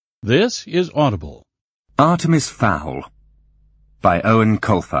This is Audible. Artemis Fowl by Owen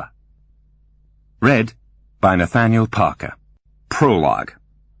Colfer. Read by Nathaniel Parker. Prologue.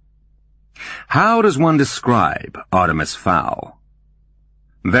 How does one describe Artemis Fowl?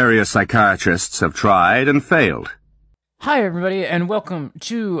 Various psychiatrists have tried and failed. Hi, everybody, and welcome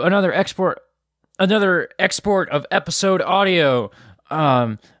to another export of episode audio.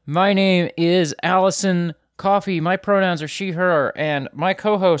 My name is Allison Coffey. My pronouns are she, her, and my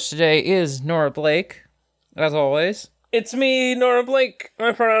co-host today is Nora Blake, as always. It's me, Nora Blake.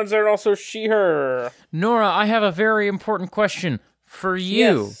 My pronouns are also she, her. Nora, I have a very important question for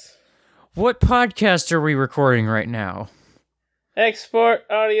you. Yes. What podcast are we recording right now? Export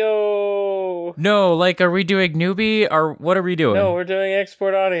audio. No, are we doing Newbie, or what are we doing? No, we're doing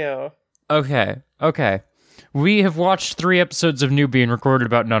export audio. Okay. We have watched 3 episodes of Newbie and recorded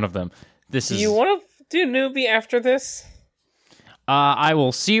about none of them. Do you want to do Newbie after this? I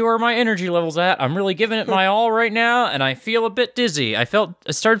will see where my energy level's at. I'm really giving it my all right now, and I feel a bit dizzy. I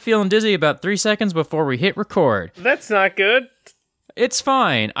started feeling dizzy about 3 seconds before we hit record. That's not good. It's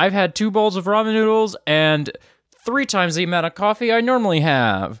fine. I've had 2 bowls of ramen noodles and 3 times the amount of coffee I normally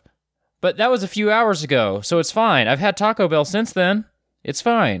have. But that was a few hours ago, so it's fine. I've had Taco Bell since then. It's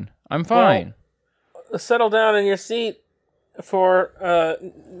fine. I'm fine. Well, settle down in your seat for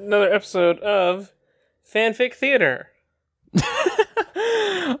another episode of Fanfic Theater.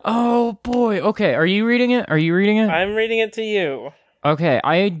 Oh, boy. Okay, are you reading it? I'm reading it to you. Okay,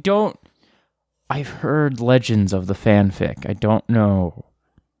 I've heard legends of the fanfic. I don't know.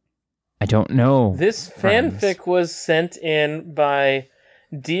 This fanfic was sent in by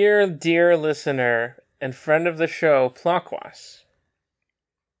dear listener and friend of the show, Plakwas.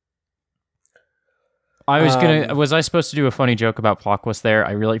 Was I supposed to do a funny joke about Plakwas there?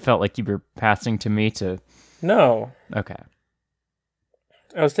 I really felt like you were passing to me to... No. Okay.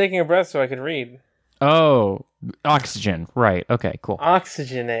 I was taking a breath so I could read. Oh, oxygen. Right. Okay, cool.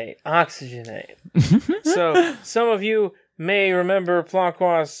 Oxygenate. So, some of you may remember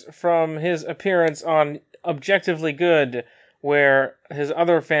Plakwas from his appearance on Objectively Good, where his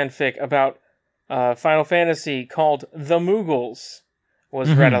other fanfic about Final Fantasy called The Moogles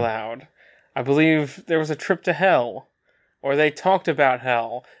was read aloud. I believe there was a trip to hell, or they talked about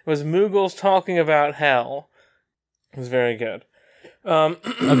hell. It was Moogles talking about hell. It was very good.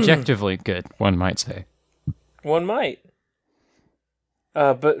 Objectively good, one might say. One might.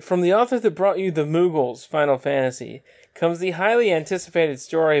 But from the author that brought you The Moogles, Final Fantasy, comes the highly anticipated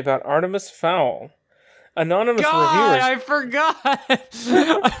story about Artemis Fowl. Anonymous reviewers... I forgot! I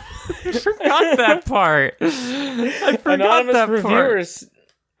forgot that part.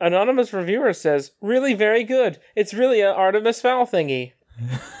 Anonymous reviewer says, really very good. It's really an Artemis Fowl thingy.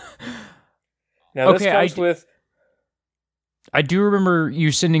 Now this comes with... I do remember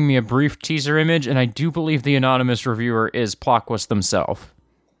you sending me a brief teaser image, and I do believe the anonymous reviewer is Plakwas themselves.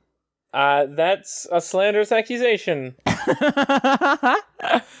 That's a slanderous accusation.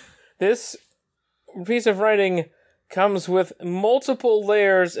 This piece of writing comes with multiple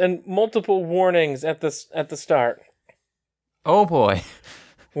layers and multiple warnings at the start. Oh boy.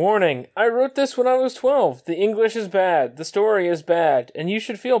 Warning, I wrote this when I was 12. The English is bad, the story is bad, and you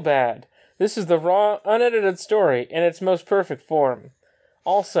should feel bad. This is the raw, unedited story in its most perfect form.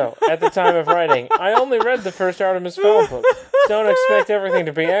 Also, at the time of writing, I only read the first Artemis Fowl book. Don't expect everything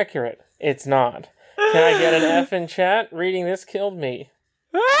to be accurate. It's not. Can I get an F in chat? Reading this killed me.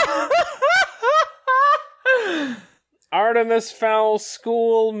 Artemis Fowl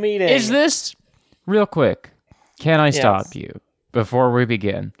school meeting. Is this... Real quick, can I stop you before we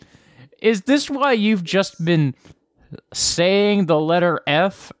begin? Is this why you've just been saying the letter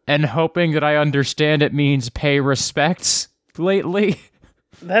F and hoping that I understand it means pay respects lately?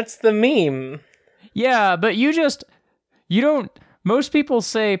 That's the meme. Yeah, but you don't... Most people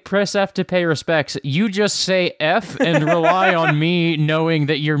say press F to pay respects. You just say F and rely on me knowing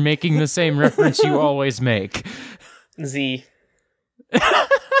that you're making the same reference you always make. Z.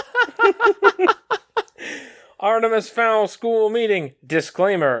 Artemis Fowl school meeting.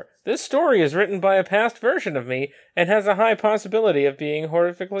 Disclaimer. This story is written by a past version of me and has a high possibility of being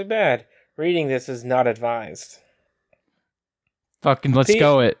horrifically bad. Reading this is not advised. Fucking let's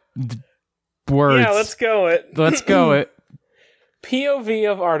go it. Words. Yeah, let's go it. Let's go it.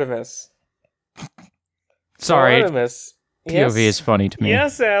 POV of Artemis. Sorry. Artemis. POV is funny to me.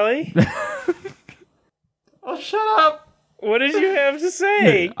 Yes, Allie. Oh, shut up. What did you have to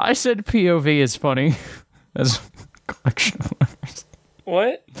say? I said POV is funny. As a collection of letters.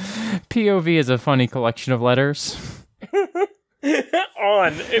 What? POV is a funny collection of letters.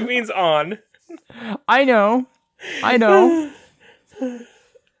 On. It means on. I know.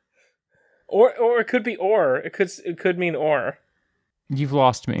 Or it could be or. It could mean or. You've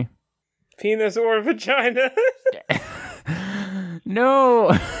lost me. Penis or vagina.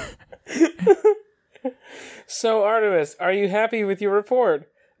 No. So, Artemis, are you happy with your report?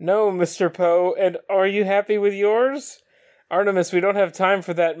 No, Mr. Poe. And are you happy with yours? Artemis, we don't have time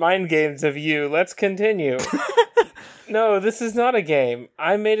for that mind games of you. Let's continue. No, this is not a game.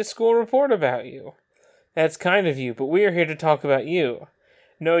 I made a school report about you. That's kind of you, but we are here to talk about you.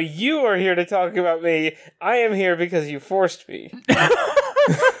 No, you are here to talk about me. I am here because you forced me.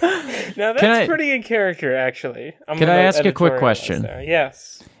 Now, that's pretty in character, actually. Can I ask a quick question?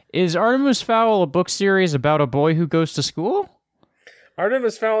 Yes. Is Artemis Fowl a book series about a boy who goes to school?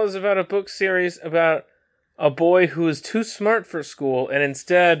 Artemis Fowl is about a book series about a boy who is too smart for school and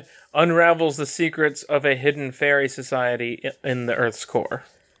instead unravels the secrets of a hidden fairy society in the Earth's core.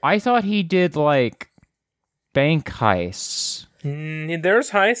 I thought he did, like, bank heists. There's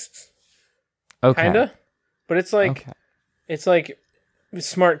heists. Okay. Kinda. But it's like, it's like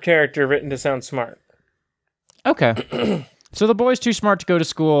smart character written to sound smart. Okay. So the boy's too smart to go to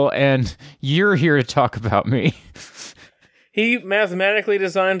school, and you're here to talk about me. He mathematically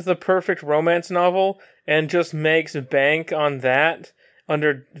designed the perfect romance novel and just makes bank on that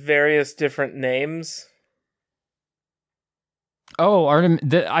under various different names. Oh,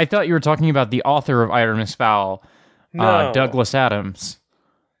 I thought you were talking about the author of Artemis Fowl, No. Douglas Adams.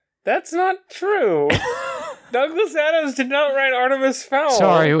 That's not true. Douglas Adams did not write Artemis Fowl.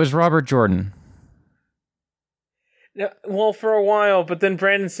 Sorry, it was Robert Jordan. Yeah, well, for a while, but then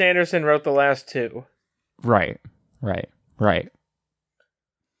Brandon Sanderson wrote the last two. Right.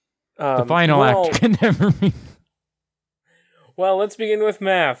 The final act can never be... Well, let's begin with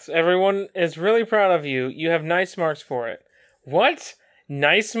maths. Everyone is really proud of you. You have nice marks for it. What?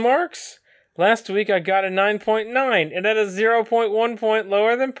 Nice marks? Last week I got a 9.9, and that is 0.1 point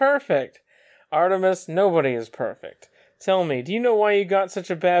lower than perfect. Artemis, nobody is perfect. Tell me, do you know why you got such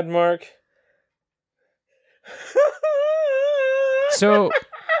a bad mark? So...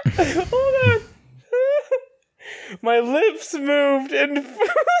 Hold on. My lips moved and...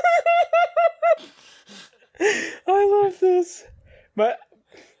 I love this. My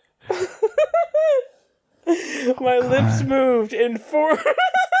lips moved in four...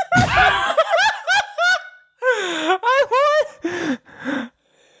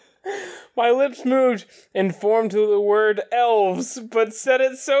 My lips moved and formed the word elves, but said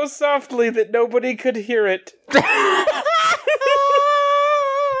it so softly that nobody could hear it.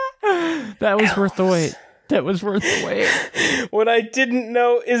 That was worth the wait. That was worth the wait. What I didn't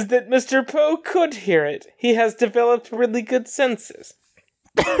know is that Mr. Poe could hear it. He has developed really good senses.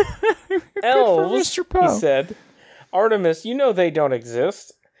 Elves, Mr. Poe. he said. Artemis, you know they don't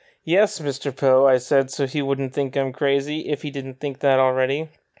exist. Yes, Mr. Poe, I said so he wouldn't think I'm crazy if he didn't think that already.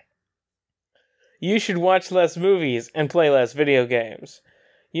 You should watch less movies and play less video games.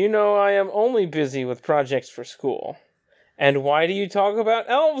 You know I am only busy with projects for school. And why do you talk about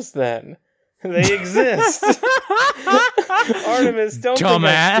elves then? They exist. Artemis, don't think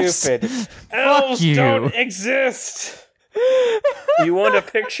I'm stupid. Elves don't exist. You want a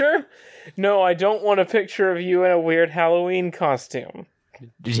picture? No, I don't want a picture of you in a weird Halloween costume.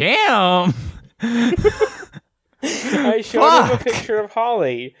 Damn! I showed him a picture of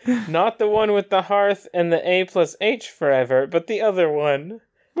Holly. Not the one with the hearth and the A+H forever, but the other one.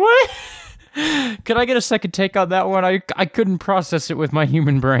 What? Could I get a second take on that one? I couldn't process it with my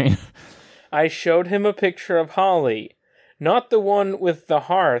human brain. I showed him a picture of Holly. Not the one with the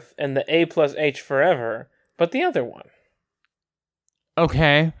hearth and the A+H forever, but the other one.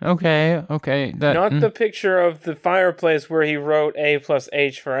 Okay. Not the picture of the fireplace where he wrote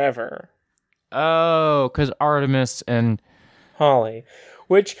A+H forever. Oh, because Artemis and... Holly.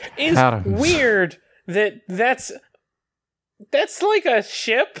 Which is weird that's like a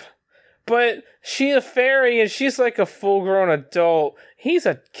ship, but she's a fairy and she's like a full-grown adult. He's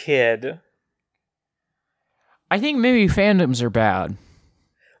a kid. I think maybe fandoms are bad.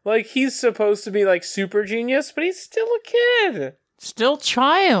 Like, he's supposed to be, like, super genius, but he's still a kid. Still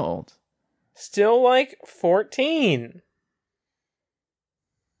child. Still, like, 14.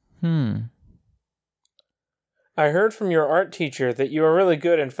 I heard from your art teacher that you are really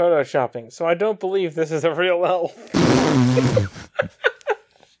good in photoshopping, so I don't believe this is a real elf.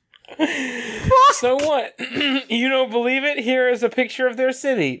 So what? You don't believe it? Here is a picture of their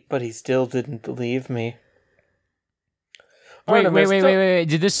city. But he still didn't believe me. Wait.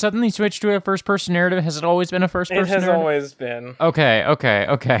 Did this suddenly switch to a first-person narrative? Has it always been a first-person narrative? It has always been.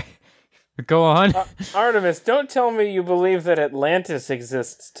 Okay. Go on. Artemis, don't tell me you believe that Atlantis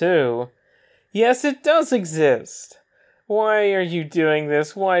exists, too. Yes, it does exist. Why are you doing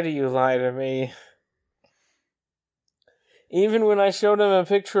this? Why do you lie to me? Even when I showed him a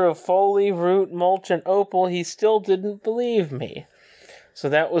picture of Foley, Root, Mulch, and Opal, he still didn't believe me. So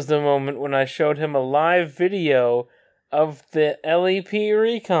that was the moment when I showed him a live video of the LEP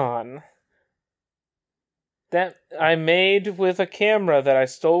Recon that I made with a camera that I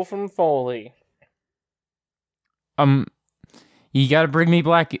stole from Foley. You gotta bring me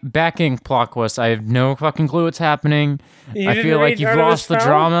back in, Plotquist. I have no fucking clue what's happening. I feel like you've lost the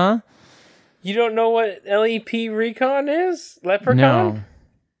drama. You don't know what LEP Recon is? Leprechaun? No.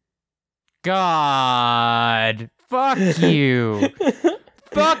 God. Fuck you.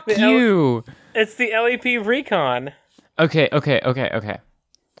 Fuck you. It's the LEP Recon. Okay.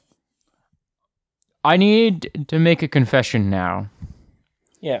 I need to make a confession now.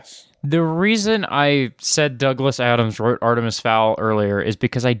 Yes. The reason I said Douglas Adams wrote Artemis Fowl earlier is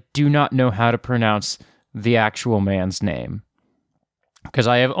because I do not know how to pronounce the actual man's name. Because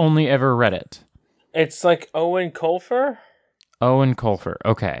I have only ever read it. It's like Owen Colfer? Owen Colfer,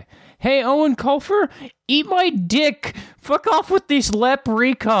 okay. Hey, Owen Colfer, eat my dick! Fuck off with these Lep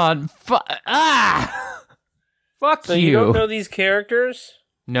Recon! Fuck So you! You don't know these characters?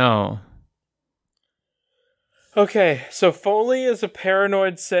 No. Okay, so Foley is a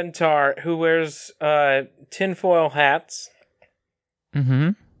paranoid centaur who wears tinfoil hats.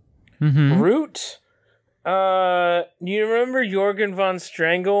 Root? You remember Jorgen von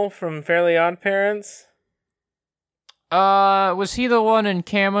Strangle from Fairly Odd Parents? Was he the one in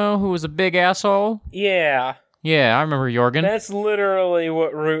camo who was a big asshole? Yeah. Yeah, I remember Jorgen. That's literally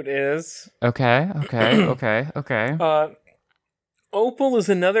what Root is. Okay. Opal is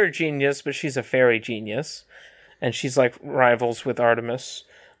another genius, but she's a fairy genius. And she's like rivals with Artemis.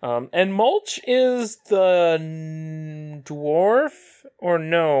 And Mulch is the dwarf or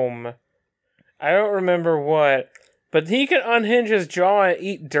gnome. I don't remember what. But he can unhinge his jaw and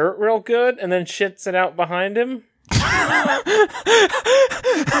eat dirt real good and then shits it out behind him. And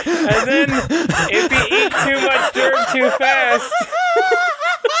then if he eats too much dirt too fast...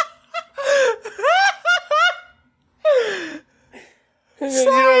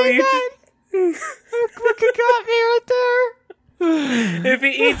 Fucking got me right there. If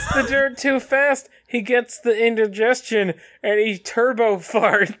he eats the dirt too fast, he gets the indigestion and he turbo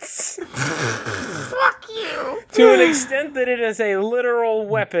farts. Fuck you. To an extent that it is a literal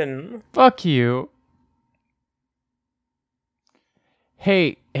weapon. Fuck you.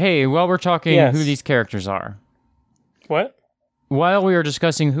 Hey, while we're talking who these characters are. What? While we are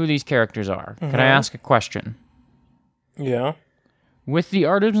discussing who these characters are, can I ask a question? Yeah. With the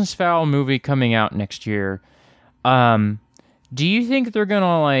Artemis Fowl movie coming out next year, do you think they're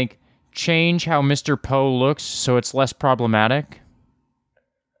gonna, like, change how Mr. Poe looks so it's less problematic?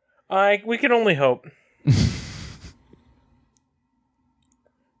 We can only hope. It's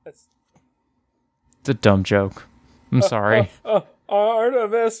a dumb joke. I'm sorry.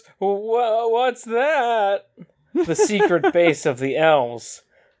 Artemis, what's that? The secret base of the elves.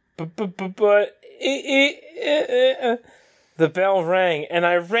 But the bell rang, and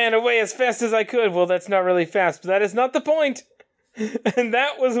I ran away as fast as I could. Well, that's not really fast, but that is not the point. And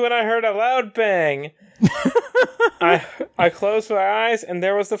that was when I heard a loud bang. I closed my eyes, and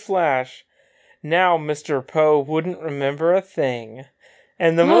there was the flash. Now Mr. Poe wouldn't remember a thing.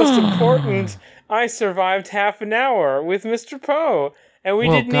 And the most important, I survived half an hour with Mr. Poe. And we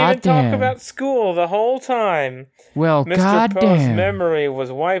didn't even talk about school the whole time. Well, Mr. Poe's memory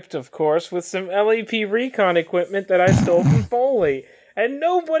was wiped, of course, with some LEP Recon equipment that I stole from Foley. And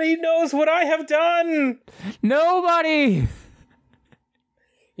nobody knows what I have done! Nobody!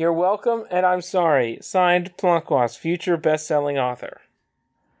 You're welcome, and I'm sorry. Signed, Plonquas, future best-selling author.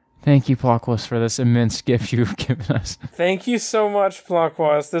 Thank you, Plonquas, for this immense gift you've given us. Thank you so much,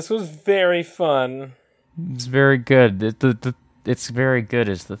 Plonquas. This was very fun. It's very good. It's very good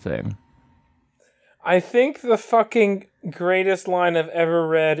is the thing. I think the fucking greatest line I've ever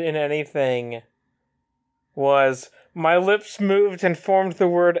read in anything was, my lips moved and formed the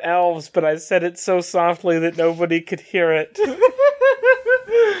word elves, but I said it so softly that nobody could hear it.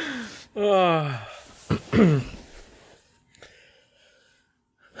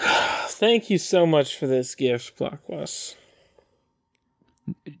 Thank you so much for this gift, Plonquas.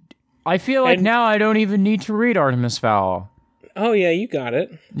 I feel like now I don't even need to read Artemis Fowl. Oh, yeah, you got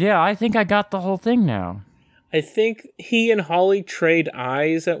it. Yeah, I think I got the whole thing now. I think he and Holly trade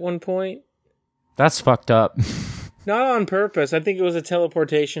eyes at one point. That's fucked up. Not on purpose. I think it was a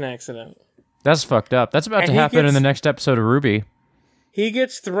teleportation accident. That's fucked up. That's about to happen in the next episode of RWBY. He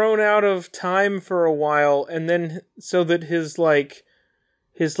gets thrown out of time for a while, and then so that his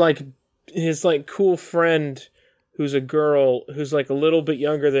cool friend who's a girl who's like a little bit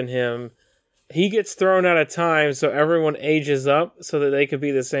younger than him. He gets thrown out of time, so everyone ages up so that they could be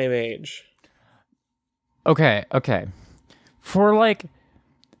the same age. Okay. For like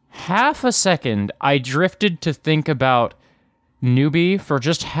half a second, I drifted to think about Newbie for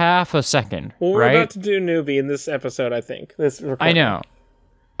just half a second. Well, we're right? about to do Newbie in this episode, I think. This recording.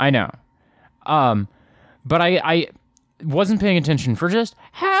 I know. But I wasn't paying attention for just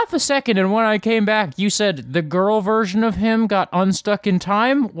half a second, and when I came back, you said the girl version of him got unstuck in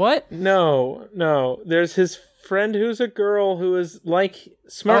time? What? No. There's his friend who's a girl who is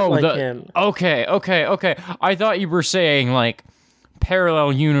smart him. Okay. I thought you were saying, like,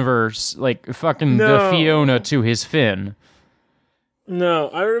 parallel universe, like, fucking the Fiona to his Finn. No,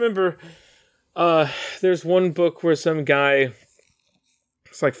 I remember there's one book where some guy,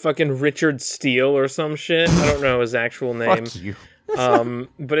 it's like fucking Richard Steele or some shit. I don't know his actual name. Fuck you.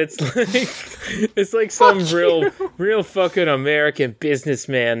 But it's like some real fucking American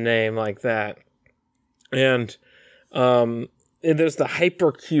businessman name like that. And there's the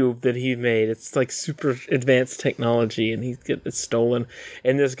hypercube that he made. It's like super advanced technology, and it's stolen.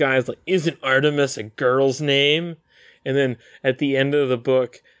 And this guy's like, "Isn't Artemis a girl's name?" And then at the end of the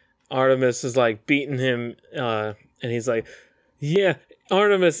book, Artemis is like beating him, and he's like, "Yeah,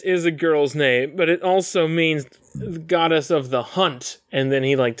 Artemis is a girl's name, but it also means the goddess of the hunt." And then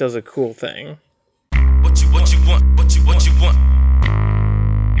he like does a cool thing. What you want? What you want?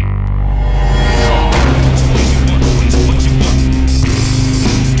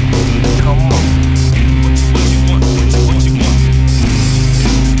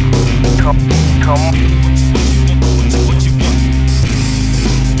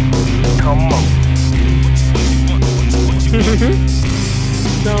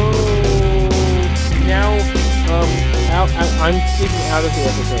 So now, I'm speaking out of the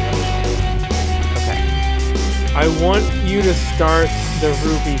episode right now. Okay. I want you to start the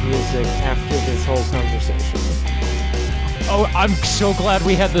Ruby music after this whole conversation. Oh, I'm so glad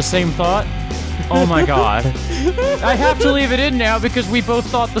we had the same thought. Oh my god. I have to leave it in now because we both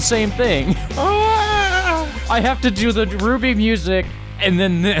thought the same thing. I have to do the Ruby music and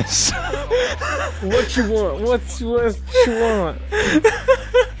then this. What you want? What you want?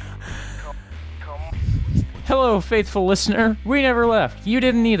 Hello, faithful listener. We never left. You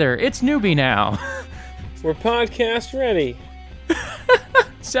didn't either. It's Newbie now. We're podcast ready.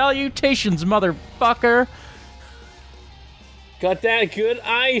 Salutations, motherfucker. Got that good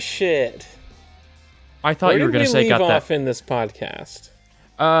eye shit. I thought you were going to say got that. Where did we leave off in this podcast?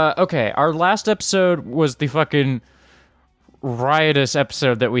 Okay, our last episode was the fucking riotous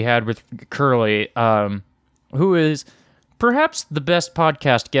episode that we had with Curly, who is perhaps the best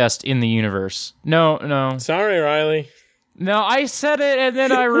podcast guest in the universe. No. Sorry, Riley. No, I said it and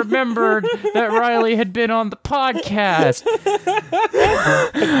then I remembered that Riley had been on the podcast.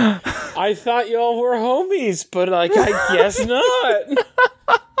 I thought y'all were homies, but like, I guess not.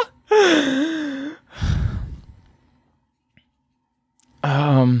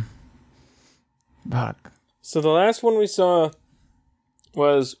 Fuck. So the last one we saw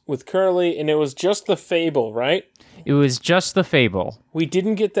was with Curly, and it was just the fable, right? It was just the fable. We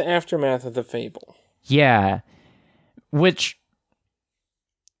didn't get the aftermath of the fable. Yeah. Which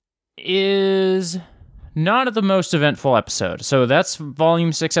is not the most eventful episode. So that's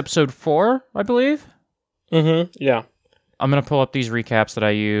Volume 6, Episode 4, I believe? Mm-hmm, yeah. I'm going to pull up these recaps that I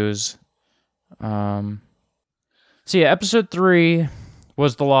use. So yeah, Episode 3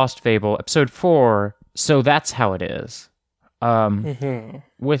 was The Lost Fable. Episode 4, So That's How It Is.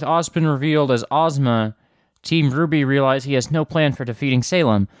 With Ozpin revealed as Ozma, Team Ruby realize he has no plan for defeating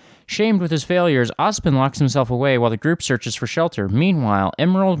Salem. Shamed with his failures, Ozpin locks himself away while the group searches for shelter. Meanwhile,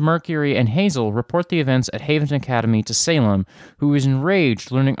 Emerald, Mercury, and Hazel report the events at Haven Academy to Salem, who is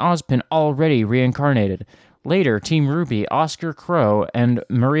enraged learning Ozpin already reincarnated. Later, Team Ruby, Oscar Crow, and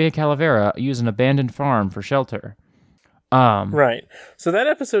Maria Calavera use an abandoned farm for shelter. Right. So that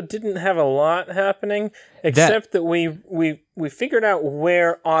episode didn't have a lot happening, except that we figured out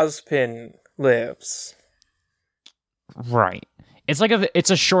where Ozpin lives. Right. It's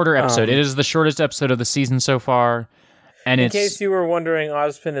a shorter episode. It is the shortest episode of the season so far, and in case you were wondering,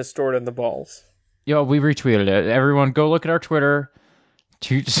 Ozpin is stored in the balls. Yo, we retweeted it. Everyone, go look at our Twitter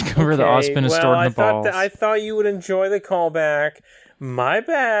to discover that Ozpin is stored in the balls. I thought you would enjoy the callback. My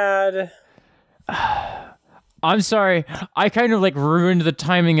bad. I'm sorry. I kind of ruined the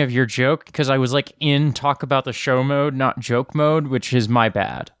timing of your joke because I was in talk about the show mode, not joke mode, which is my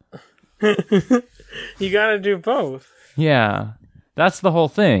bad. You gotta do both. Yeah, that's the whole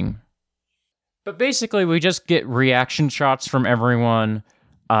thing. But basically, we just get reaction shots from everyone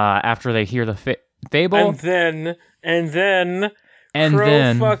after they hear Fable. And then And Crow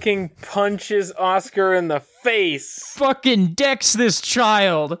then fucking punches Oscar in the face. fucking decks this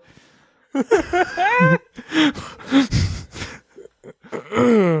child.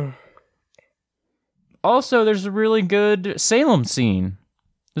 Also, there's a really good Salem scene.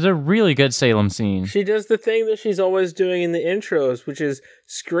 There's a really good Salem scene. She does the thing that she's always doing in the intros, which is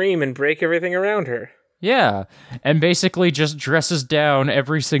scream and break everything around her. Yeah, and basically just dresses down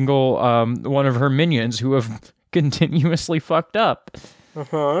every single one of her minions who have continuously fucked up.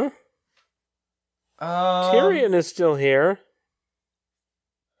 Uh-huh. Tyrion is still here.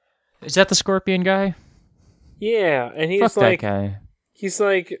 Is that the Scorpion guy? Yeah, and Fuck that guy. He's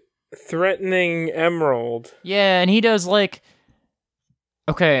like threatening Emerald. Yeah, and he does like.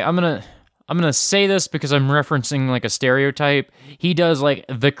 Okay, I'm gonna say this because I'm referencing like a stereotype. He does like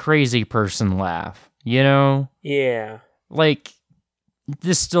the crazy person laugh, you know? Yeah. Like,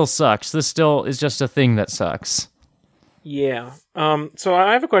 this still sucks. This still is just a thing that sucks. Yeah. So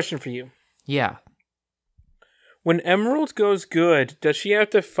I have a question for you. Yeah. When Emerald goes good, does she have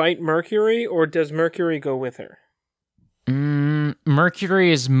to fight Mercury, or does Mercury go with her?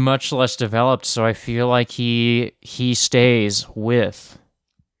 Mercury is much less developed, so I feel like he stays with.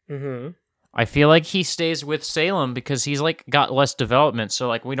 Mm-hmm. I feel like he stays with Salem because he's like got less development, so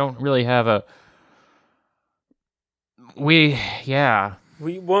like we don't really have a.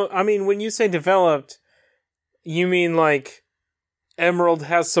 Well, I mean, when you say developed, you mean like Emerald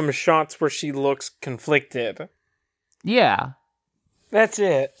has some shots where she looks conflicted. Yeah. That's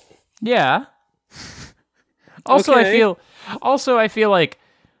it. Yeah. Also, Okay. I feel like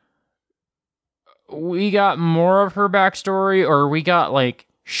we got more of her backstory, or we got like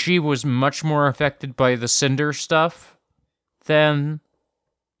she was much more affected by the Cinder stuff than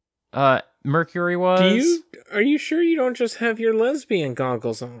Mercury was. Are you sure you don't just have your lesbian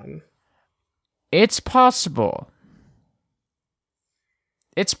goggles on? It's possible.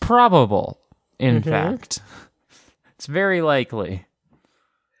 It's probable, in fact. It's very likely.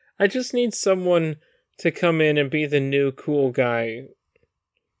 I just need someone to come in and be the new cool guy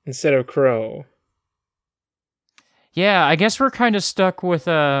instead of Crow. Yeah, I guess we're kind of stuck with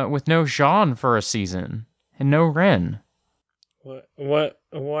no Jean for a season and no Ren. Why?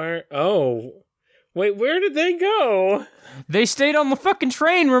 Oh. Wait, where did they go? They stayed on the fucking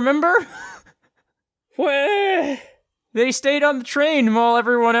train, remember? What? They stayed on the train while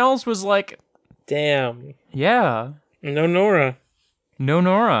everyone else was like, Damn. yeah, No Nora. no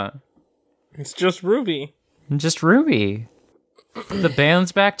Nora. It's just Ruby. Just Ruby. The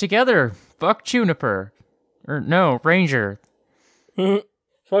band's back together. Fuck Juniper. Or no, Ranger.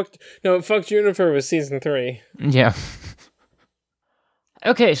 Fuck Juniper was season 3. Yeah.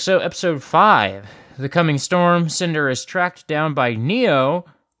 Okay, so episode 5. The Coming Storm. Cinder is tracked down by Neo.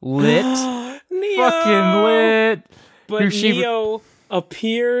 Lit. Neo! Fucking lit. But Who she- Neo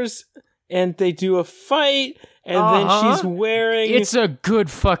appears and they do a fight, and then she's wearing... It's a good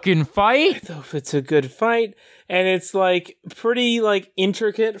fucking fight. It's a good fight, and it's like pretty like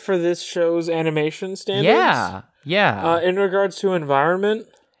intricate for this show's animation standards. Yeah. In regards to environment,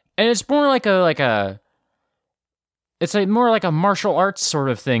 And it's more like a it's more like a martial arts sort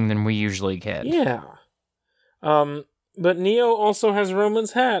of thing than we usually get. yeah. But Neo also has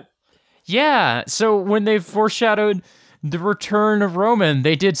Roman's hat. Yeah, so when they foreshadowed the return of Roman,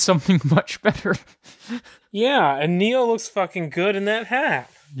 they did something much better. Yeah, and Neo looks fucking good in that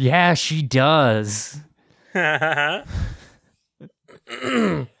hat. Yeah, she does.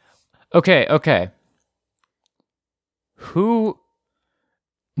 Okay. Who?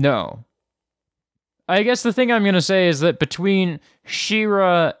 No. I guess the thing I'm going to say is that between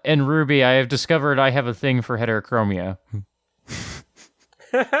She-Ra and Ruby, I have discovered I have a thing for heterochromia.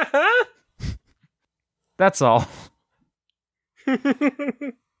 That's all.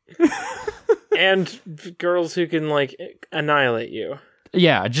 And girls who can like annihilate you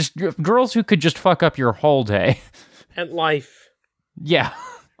Yeah, just girls who could just fuck up your whole day. at life. Yeah,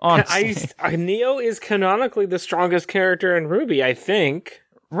 honestly. Neo is canonically the strongest character in Ruby, I think.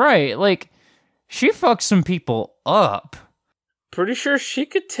 Right, like, she fucks some people up. Pretty sure she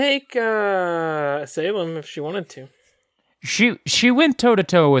could take Salem if she wanted to. She went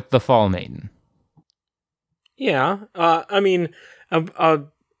toe-to-toe with the Fall Maiden. Yeah, I mean, a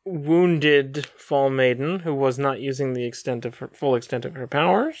wounded Fall Maiden who was not using the full extent of her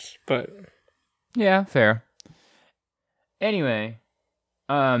powers, but Yeah, fair. Anyway,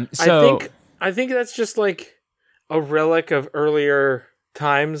 so... I think that's just like a relic of earlier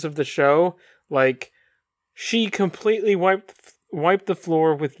times of the show. Like, she completely wiped the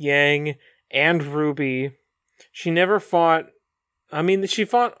floor with Yang and Ruby. She never fought... I mean, she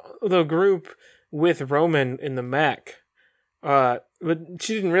fought the group with Roman in the mech. But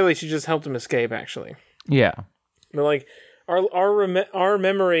she didn't really. She just helped him escape, actually. Yeah. But like our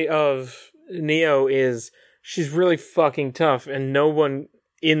memory of Neo is she's really fucking tough, and no one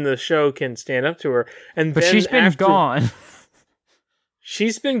in the show can stand up to her. And But then she's been gone.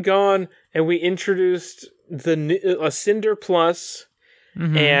 She's been gone, and we introduced a Cinder Plus,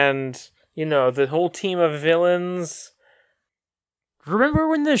 and the whole team of villains. Remember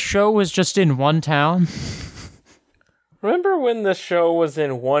when this show was just in one town? Remember when the show was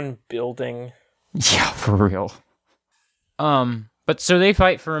in one building? Yeah, for real. But so they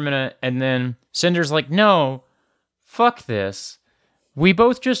fight for a minute, and then Cinder's like, no, fuck this. We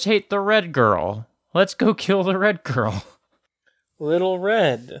both just hate the red girl. Let's go kill the red girl. Little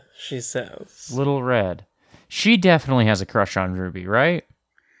Red, she says. Little Red. She definitely has a crush on Ruby, right?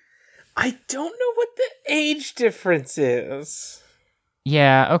 I don't know what the age difference is.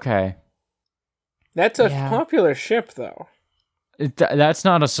 Yeah, okay. That's a popular ship, though. That's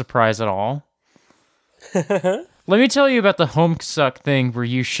not a surprise at all. Let me tell you about the Homestuck thing where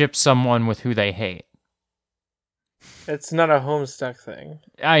you ship someone with who they hate. It's not a Homestuck thing.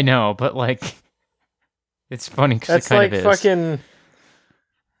 I know, but like, it's funny because it kind of is. That's like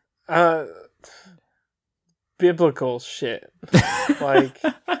fucking biblical shit. Like,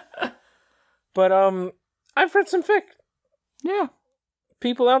 but I've read some fic. Yeah.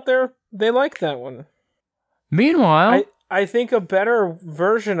 People out there, they like that one. Meanwhile, I think a better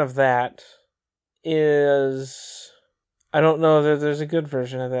version of that is, I don't know that there's a good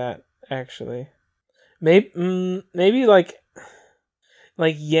version of that, actually. Maybe like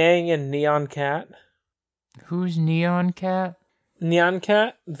Yang and Neon Cat. Who's Neon Cat? Neon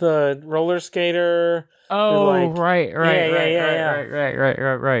Cat, the roller skater. Oh, right.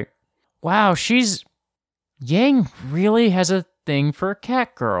 Wow, Yang really has a thing for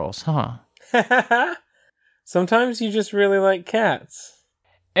cat girls, huh? Sometimes you just really like cats.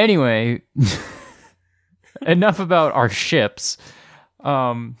 Anyway, enough about our ships.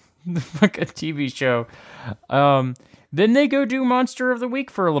 Like a TV show. Then they go do Monster of the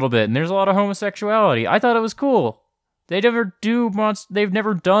Week for a little bit, and there's a lot of homosexuality. I thought it was cool. They've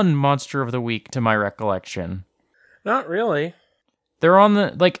never done Monster of the Week, to my recollection. Not really. They're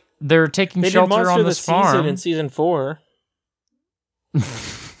on they're taking shelter on this farm in season 4.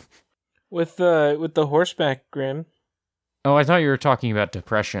 with the horseback grim. Oh, I thought you were talking about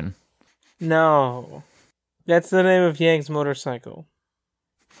depression. No. That's the name of Yang's motorcycle.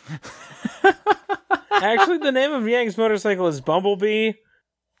 Actually, the name of Yang's motorcycle is Bumblebee.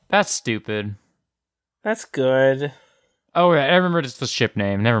 That's stupid. That's good. Oh, right. I remember it's the ship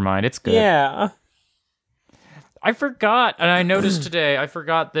name. Never mind. It's good. Yeah. I forgot, and I noticed today, that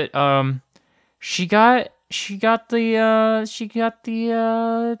she got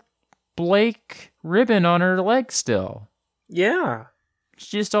the Blake ribbon on her leg still. Yeah.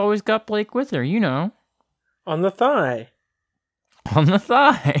 She just always got Blake with her, On the thigh. On the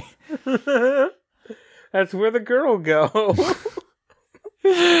thigh. That's where the girl go.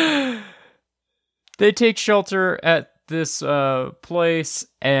 They take shelter at this place,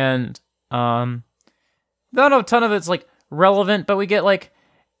 and not a ton of it's relevant, but we get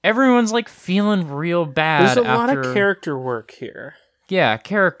everyone's feeling real bad. There's a lot of character work here. Yeah,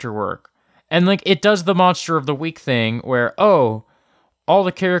 character work. And it does the Monster of the Week thing where all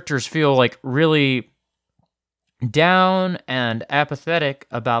the characters feel really down and apathetic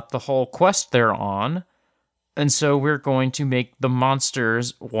about the whole quest they're on. And so we're going to make the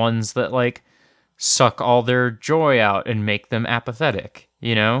monsters ones that suck all their joy out and make them apathetic,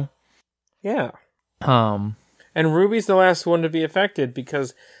 Yeah. And Ruby's the last one to be affected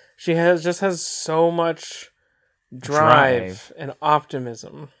because she has so much drive and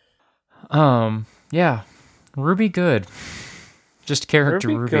optimism. Yeah. Ruby good. Just character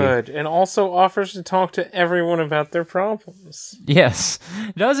Ruby. Good. And also offers to talk to everyone about their problems. Yes.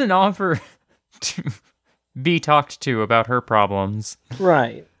 Doesn't offer to be talked to about her problems.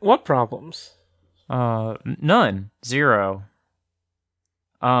 Right. What problems? None. Zero.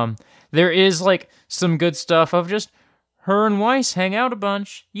 There is some good stuff of just her and Weiss hang out a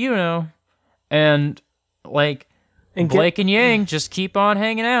bunch, and Blake and Yang just keep on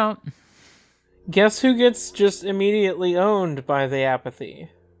hanging out. Guess who gets just immediately owned by the apathy?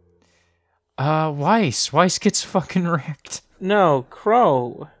 Weiss. Weiss gets fucking wrecked. No,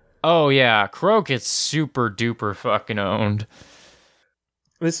 Crow. Oh yeah, Crow gets super duper fucking owned.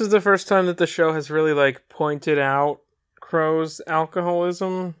 This is the first time that the show has really pointed out Crow's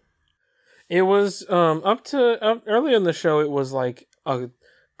alcoholism. It was early in the show. It was a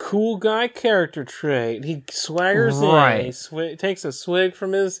cool guy character trait. He swaggers in. He takes a swig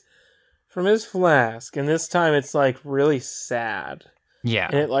from his from his flask, and this time it's like really sad. Yeah.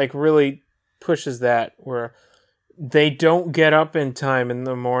 And it like really pushes that where they don't get up in time in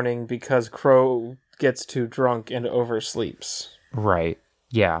the morning because Crow gets too drunk and oversleeps. Right.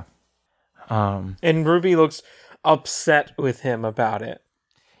 Yeah. And Ruby looks upset with him about it.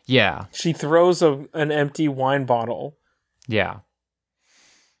 Yeah. She throws an empty wine bottle. Yeah.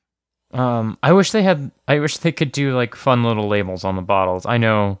 I wish they could do like fun little labels on the bottles. I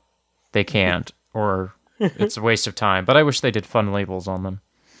know they can't, or it's a waste of time, but I wish they did fun labels on them.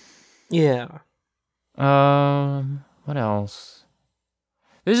 Yeah. What else?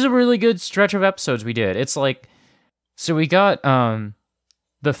 This is a really good stretch of episodes we did. It's like, so we got,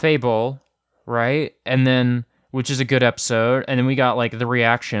 the Fable, right? And then, which is a good episode. And then we got like the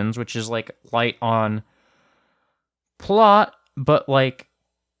reactions, which is like light on plot, but like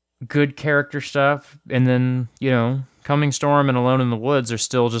good character stuff. And then, Coming Storm and Alone in the Woods are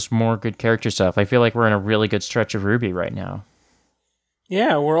still just more good character stuff. I feel like we're in a really good stretch of RWBY right now.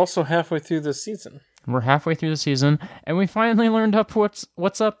 Yeah, we're also halfway through the season. We're halfway through the season, and we finally learned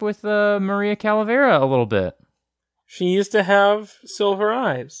what's up with Maria Calavera a little bit. She used to have silver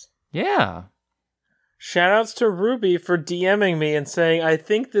eyes. Yeah. Shoutouts to Ruby for DMing me and saying, I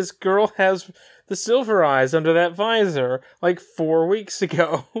think this girl has the silver eyes under that visor, like 4 weeks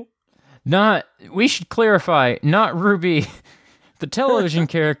ago. We should clarify, not Ruby, the television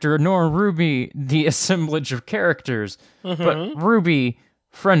character, nor Ruby, the assemblage of characters, but Ruby,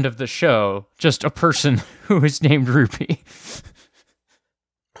 friend of the show, just a person who is named Ruby.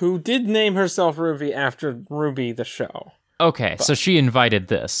 Who did name herself Ruby after Ruby the show. Okay, so she invited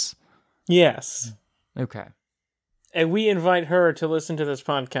this. Yes. Okay. And we invite her to listen to this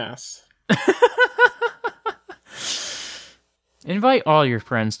podcast. Invite all your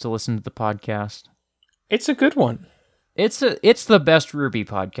friends to listen to the podcast. It's a good one. It's the best RWBY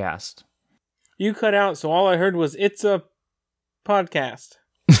podcast. You cut out, so all I heard was, it's a podcast.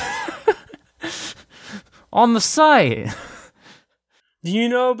 On the site. Do you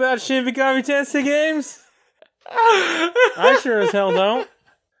know about Shin Megami Tensei games? I sure as hell don't.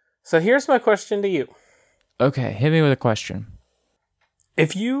 So here's my question to you. Okay, hit me with a question.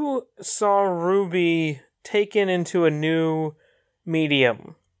 If you saw RWBY taken into a new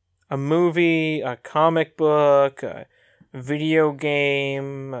medium, a movie, a comic book, a video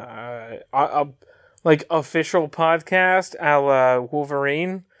game, like official podcast a la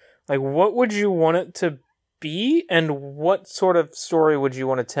Wolverine, like what would you want it to be, and what sort of story would you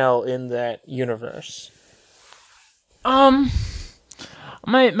want to tell in that universe?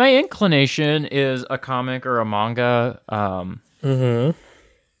 My inclination is a comic or a manga,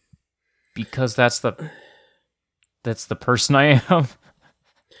 because that's the person I am.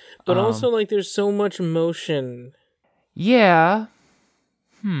 But also, like, there's so much motion. Yeah.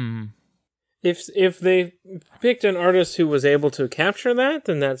 If they picked an artist who was able to capture that,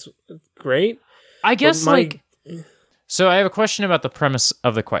 then that's great. I guess, So I have a question about the premise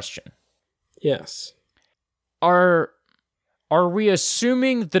of the question. Yes. Are we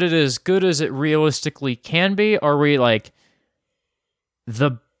assuming that it is as good as it realistically can be? Are we, like,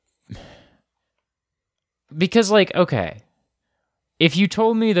 Because, like, okay, if you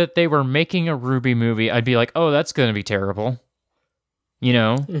told me that they were making a RWBY movie, I'd be like, oh, that's gonna be terrible.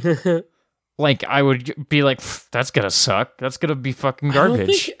 Like, I would be like, that's gonna suck. That's gonna be fucking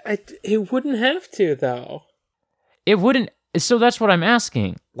garbage. It wouldn't have to, though. It wouldn't. So that's what I'm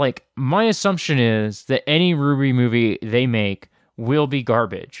asking. Like, my assumption is that any RWBY movie they make will be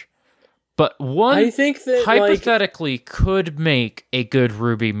garbage. But I think that, hypothetically could make a good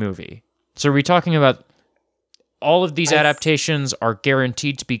RWBY movie. So are we talking about all of these adaptations are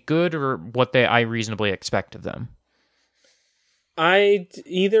guaranteed to be good, or what I reasonably expect of them?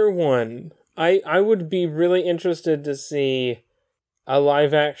 Either one. I would be really interested to see a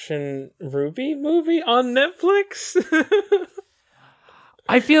live-action RWBY movie on Netflix.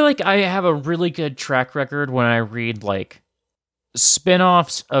 I feel like I have a really good track record when I read, like,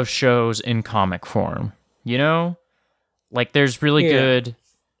 spin-offs of shows in comic form. Like, there's really good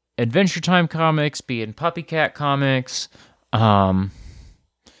Adventure Time comics, be in Puppy Cat comics. The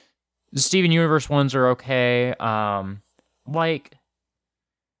Steven Universe ones are okay. Like,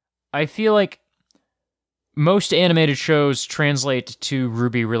 I feel like most animated shows translate to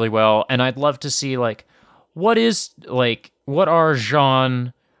RWBY really well, and I'd love to see, like, what are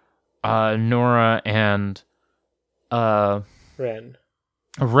Jean, Nora, and Ren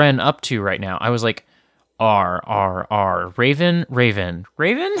up to right now? I was like, Raven?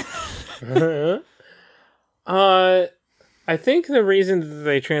 I think the reason that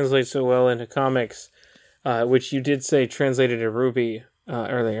they translate so well into comics, which you did say translated to RWBY,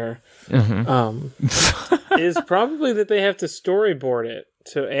 earlier, Mm-hmm. is probably that they have to storyboard it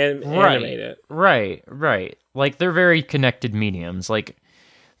to animate it. Right. Like, they're very connected mediums. Like,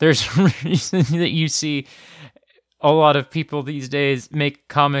 there's a reason that you see a lot of people these days make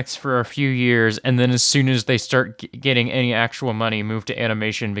comics for a few years, and then as soon as they start getting any actual money, move to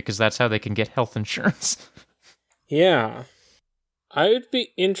animation, because that's how they can get health insurance. Yeah. I would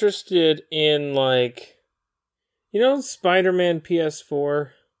be interested in, like, Spider-Man PS4?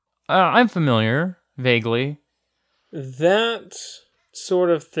 I'm familiar, vaguely. That sort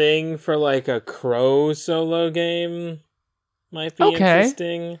of thing for, like, a Crow solo game might be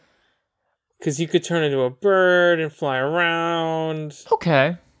interesting. Because you could turn into a bird and fly around.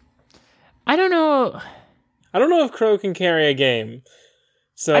 Okay. I don't know if Crow can carry a game.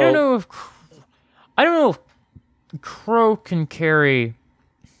 So I don't know if Crow can carry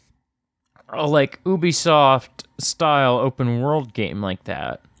a, like, Ubisoft style open world game like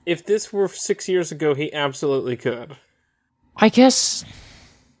that. If this were 6 years ago, he absolutely could. I guess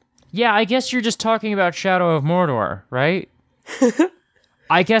you're just talking about Shadow of Mordor, right?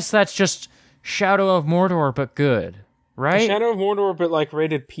 I guess that's just Shadow of Mordor, but good, right? Shadow of Mordor, but, like,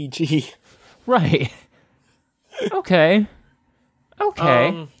 rated PG. Right. Okay.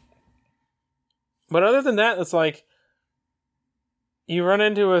 But other than that, it's like, you run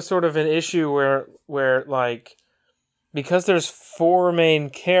into a sort of an issue where like, because there's 4 main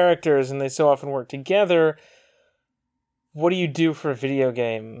characters and they so often work together, what do you do for a video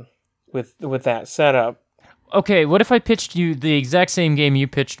game with that setup? Okay, what if I pitched you the exact same game you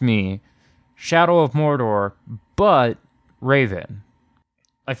pitched me, Shadow of Mordor, but Raven?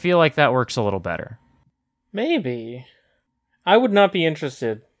 I feel like that works a little better. Maybe. I would not be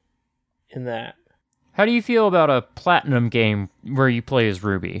interested in that. How do you feel about a Platinum game where you play as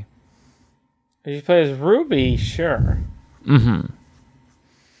Ruby? If you play as Ruby, sure. Mm-hmm.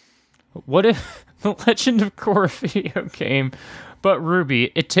 What if the Legend of Korra video game, but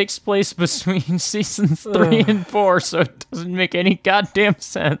Ruby, it takes place between seasons 3 and 4, so it doesn't make any goddamn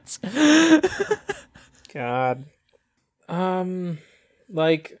sense. God.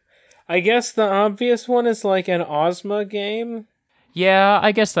 Like, I guess the obvious one is like an Ozma game. Yeah,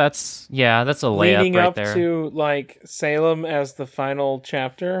 I guess that's a layup leading right up there. to, like, Salem as the final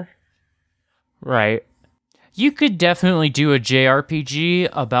chapter. Right. You could definitely do a JRPG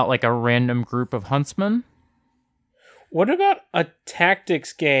about, like, a random group of huntsmen. What about a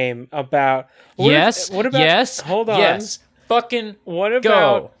tactics game about... Yes. Hold on. Yes. Fucking What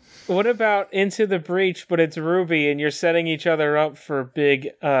about Into the Breach, but it's Ruby, and you're setting each other up for big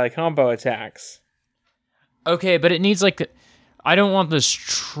combo attacks? Okay, but it needs, like... I don't want the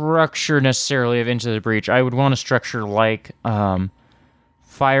structure necessarily of Into the Breach. I would want a structure like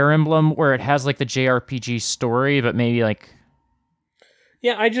Fire Emblem, where it has, like, the JRPG story, but maybe, like...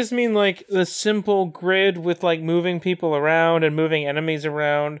 Yeah, I just mean, like, the simple grid with, like, moving people around and moving enemies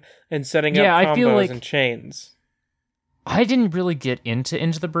around and setting up combos I feel like and chains. I didn't really get into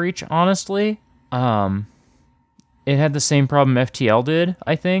the Breach, honestly. It had the same problem FTL did,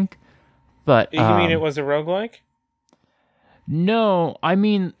 I think. But You mean it was a roguelike? No, I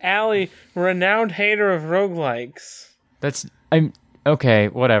mean... Allie, renowned hater of roguelikes. I'm... Okay,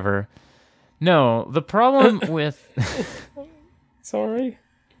 whatever. No, the problem with... Sorry.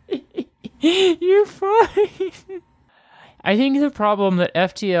 You're fine. I think the problem that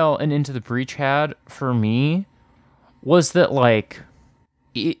FTL and Into the Breach had, for me, was that, like...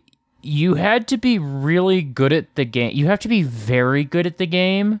 you had to be really good at the game. You have to be very good at the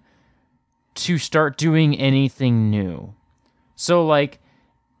game to start doing anything new. So, like,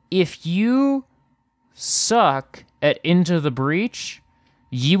 if you suck at Into the Breach,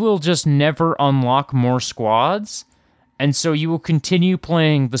 you will just never unlock more squads, and so you will continue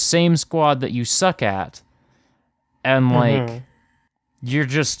playing the same squad that you suck at, and, like, you're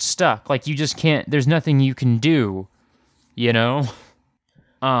just stuck. Like, you just can't, there's nothing you can do, you know?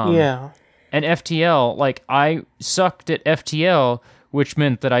 Yeah. And FTL, like, I sucked at FTL, which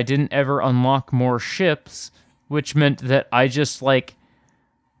meant that I didn't ever unlock more ships, which meant that I just, like,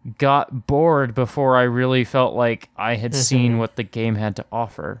 got bored before I really felt like I had seen what the game had to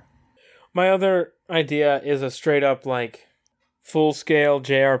offer. My other idea is a straight up, like, full-scale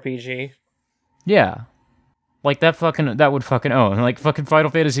JRPG. Yeah. Like, that would fucking own. Like, fucking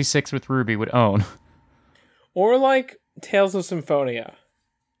Final Fantasy VI with Ruby would own. Or, like, Tales of Symphonia.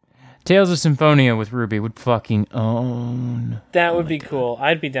 Tales of Symphonia with Ruby would fucking own. That would be cool.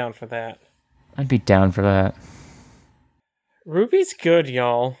 I'd be down for that. I'd be down for that. Ruby's good,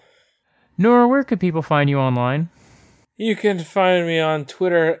 y'all. Nora, where could people find you online? You can find me on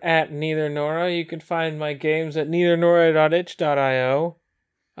Twitter at NeitherNora. You can find my games at neithernora.itch.io.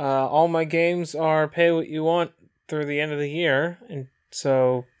 All my games are pay what you want through the end of the year, and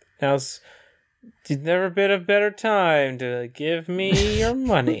so now's never been a better time to give me your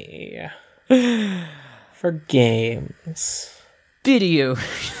money for games. Video.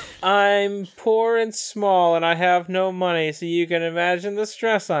 I'm poor and small, and I have no money, so you can imagine the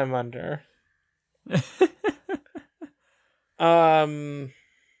stress I'm under.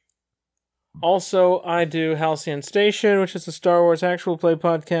 Also, I do Halcyon Station, which is a Star Wars actual play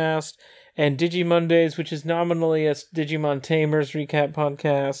podcast, and Digimondays, which is nominally a Digimon Tamers recap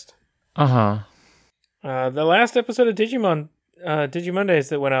podcast. Uh-huh. The last episode of Digimondays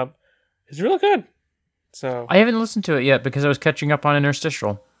that went up is really good. So I haven't listened to it yet because I was catching up on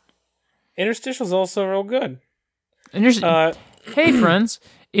Interstitial. Interstitial's also real good. Hey, friends,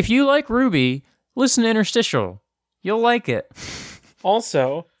 if you like RWBY, listen to Interstitial. You'll like it.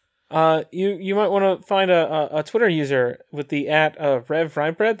 Also, you might want to find a Twitter user with the @Rev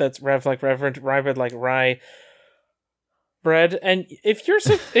Rye That's Rev like Reverend, Rye like Rye bread. And if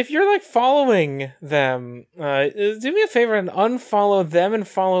you're like following them, do me a favor and unfollow them and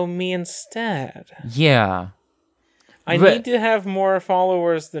follow me instead. Yeah. I need to have more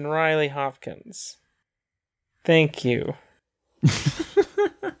followers than Riley Hopkins. Thank you.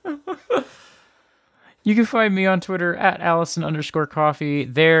 You can find me on Twitter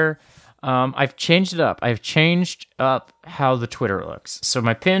 @Allison_coffee. There, I've changed it up. I've changed up how the Twitter looks. So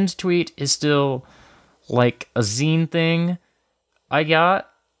my pinned tweet is still like a zine thing I got.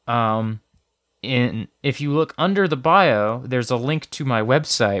 If you look under the bio, there's a link to my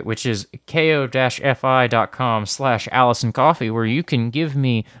website, which is ko-fi.com/AllisonCoffee, where you can give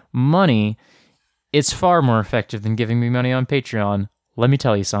me money. It's far more effective than giving me money on Patreon. Let me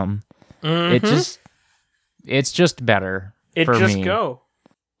tell you something. Mm-hmm. It's just better for me. Go.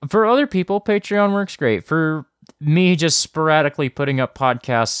 For other people, Patreon works great. For me, just sporadically putting up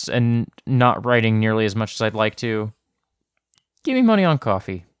podcasts and not writing nearly as much as I'd like to, give me money on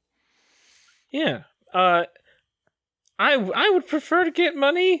coffee. Yeah. I would prefer to get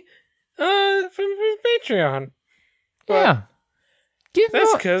money from Patreon. But yeah.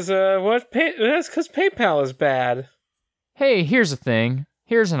 That's because PayPal is bad. Hey, here's the thing.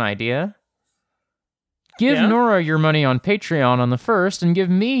 Here's an idea. Give Nora your money on Patreon on the 1st and give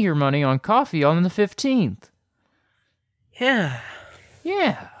me your money on coffee on the 15th. Yeah.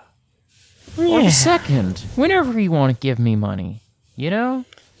 Yeah. Or the 2nd. Whenever you want to give me money. You know?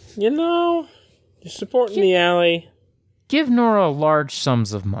 You're supporting the alley. Give Nora large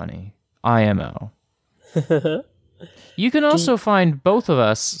sums of money. IMO. You can also find both of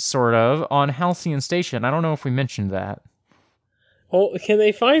us, sort of, on Halcyon Station. I don't know if we mentioned that. Oh, can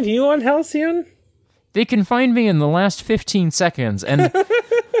they find you on Halcyon? They can find me in the last 15 seconds, and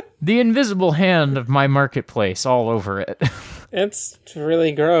the invisible hand of my marketplace all over it. It's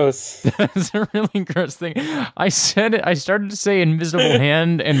really gross. That's a really gross thing. I said it. I started to say invisible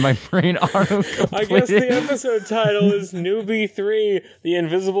hand, and my brain auto-completed. I guess the episode title is Newbie 3, The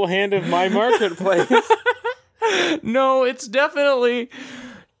Invisible Hand of My Marketplace. No, it's definitely...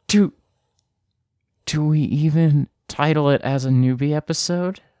 Do we even title it as a newbie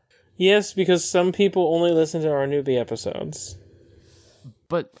episode? Yes, because some people only listen to our newbie episodes.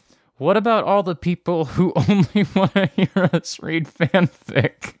 But what about all the people who only want to hear us read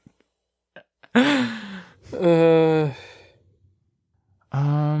fanfic?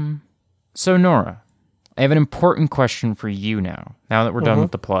 So Nora, I have an important question for you now that we're done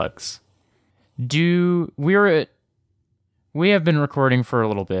with the plugs. We have been recording for a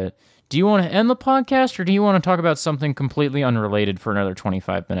little bit. Do you want to end the podcast, or do you want to talk about something completely unrelated for another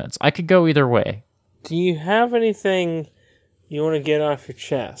 25 minutes? I could go either way. Do you have anything you want to get off your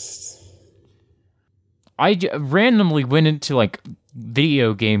chest? I randomly went into,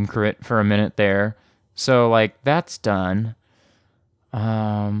 video game crit for a minute there. So, that's done.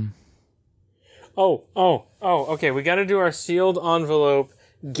 Okay, we gotta do our sealed envelope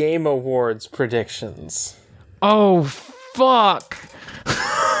Game Awards predictions. Oh, fuck!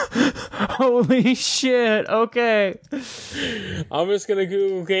 Holy shit, okay. I'm just gonna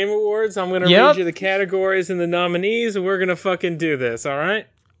Google Game Awards, I'm gonna read you the categories and the nominees, and we're gonna fucking do this, alright?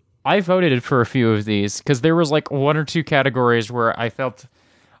 I voted for a few of these, because there was one or two categories where I felt...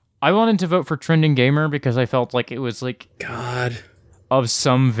 I wanted to vote for Trending Gamer, because I felt like it was, God... of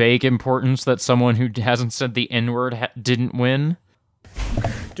some vague importance that someone who hasn't said the N-word didn't win.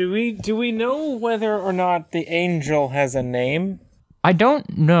 Do we know whether or not the angel has a name? I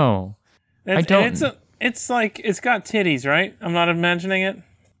don't know. It's got titties, right? I'm not imagining it.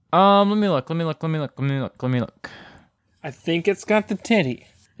 Let me look. I think it's got the titty.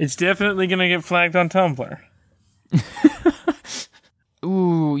 It's definitely gonna get flagged on Tumblr.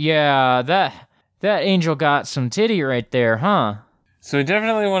 Ooh, yeah, that angel got some titty right there, huh? So we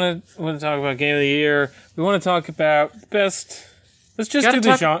definitely want to talk about Game of the Year. We want to talk about best. Let's just do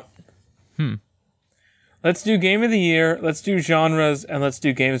the genre. Let's do Game of the Year. Let's do genres, and let's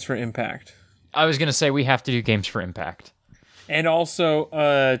do games for impact. I was gonna say we have to do games for impact. And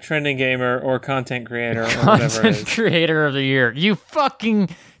also trending gamer or content creator or whatever it Content is. creator of the year. You fucking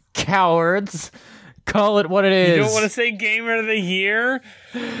cowards. Call it what it is. You don't want to say gamer of the year?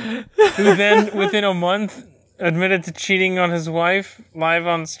 Who then, within a month, admitted to cheating on his wife live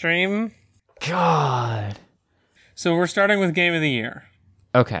on stream? God. So we're starting with game of the year.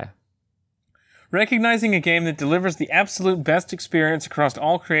 Okay. Recognizing a game that delivers the absolute best experience across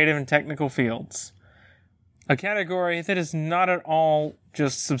all creative and technical fields. A category that is not at all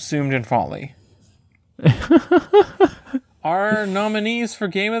just subsumed in folly. Our nominees for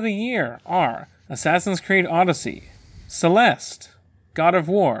Game of the Year are Assassin's Creed Odyssey, Celeste, God of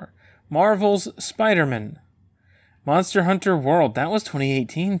War, Marvel's Spider-Man, Monster Hunter World. That was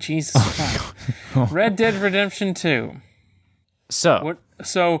 2018. Jesus Christ. Red Dead Redemption 2. So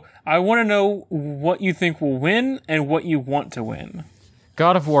I want to know what you think will win and what you want to win.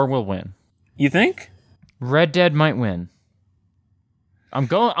 God of War will win. You think? Red Dead might win. I'm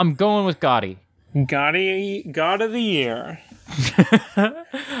going with Gotti. God of the Year.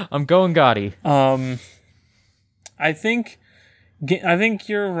 I'm going Gotti. I think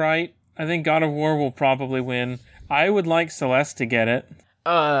you're right. I think God of War will probably win. I would like Celeste to get it.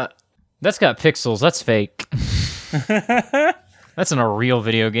 That's got pixels. That's fake. That's not a real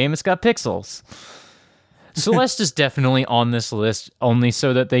video game. It's got pixels. Celeste is definitely on this list only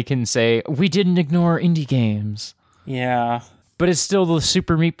so that they can say, we didn't ignore indie games. Yeah. But it's still the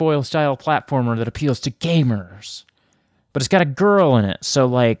Super Meat Boy style platformer that appeals to gamers. But it's got a girl in it, so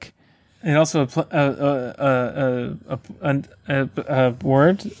like... It also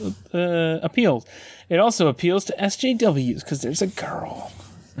appeals. It also appeals to SJWs because there's a girl.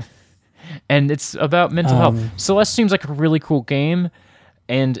 And it's about mental health. Celeste seems like a really cool game,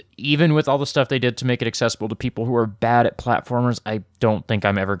 and even with all the stuff they did to make it accessible to people who are bad at platformers, I don't think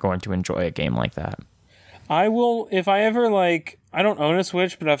I'm ever going to enjoy a game like that. I will, if I ever, like, I don't own a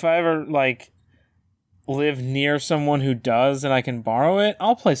Switch, but if I ever, like, live near someone who does and I can borrow it,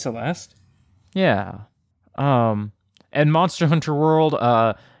 I'll play Celeste. Yeah. And Monster Hunter World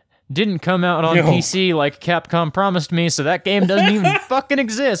didn't come out on PC like Capcom promised me, so that game doesn't even fucking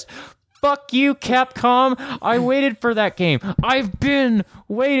exist. Fuck you, Capcom. I waited for that game. I've been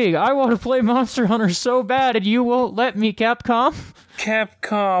waiting. I want to play Monster Hunter so bad, and you won't let me, Capcom.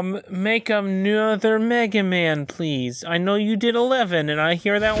 Capcom, make another Mega Man, please. I know you did 11, and I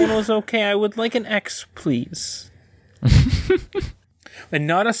hear that one was okay. I would like an X, please. And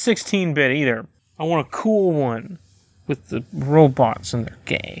not a 16-bit either. I want a cool one with the robots and they're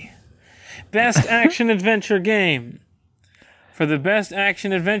gay. Best action-adventure game. For the best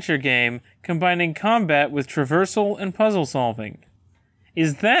action-adventure game, combining combat with traversal and puzzle solving.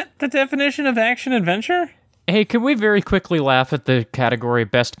 Is that the definition of action-adventure? Hey, can we very quickly laugh at the category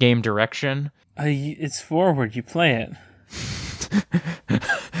Best Game Direction? It's forward. You play it.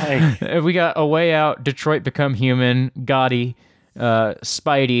 We got A Way Out, Detroit Become Human, Gotti,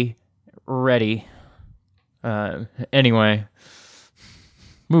 Spidey, Ready. Anyway,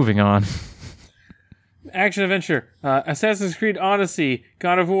 moving on. Action-adventure, Assassin's Creed Odyssey,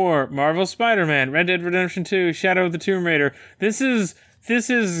 God of War, Marvel Spider-Man, Red Dead Redemption 2, Shadow of the Tomb Raider. This is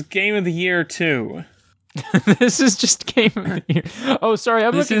Game of the Year 2. This is just Game of the Year. Oh, sorry,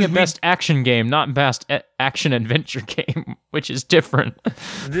 I'm looking at Best Action Game, not Best Action-Adventure Game, which is different.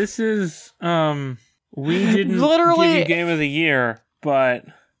 This is, we didn't Literally, give you Game of the Year, but...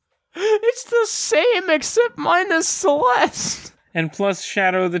 It's the same, except minus Celeste. And plus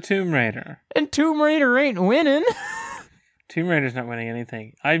Shadow of the Tomb Raider. And Tomb Raider ain't winning. Tomb Raider's not winning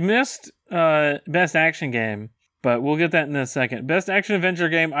anything. I missed Best Action Game, but we'll get that in a second. Best Action Adventure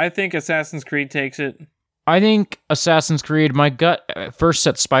Game, I think Assassin's Creed takes it. I think Assassin's Creed, my gut first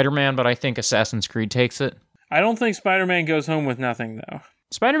said Spider-Man, but I think Assassin's Creed takes it. I don't think Spider-Man goes home with nothing, though.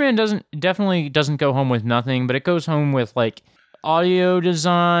 Spider-Man definitely doesn't go home with nothing, but it goes home with, like, audio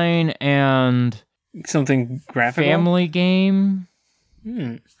design and... Something graphical? Family game?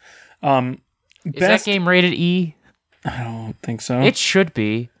 Is that game rated E? I don't think so. It should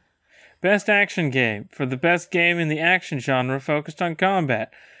be. Best Action Game. For the best game in the action genre focused on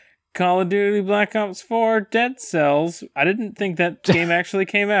combat. Call of Duty Black Ops 4 Dead Cells. I didn't think that game actually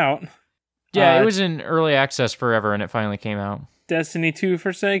came out. Yeah, it was in early access forever, and it finally came out. Destiny 2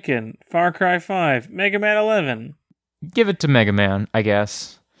 Forsaken. Far Cry 5. Mega Man 11. Give it to Mega Man, I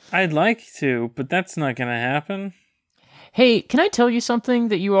guess. I'd like to, but that's not going to happen. Hey, can I tell you something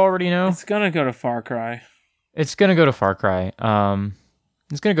that you already know? It's gonna go to Far Cry. It's gonna go to Far Cry.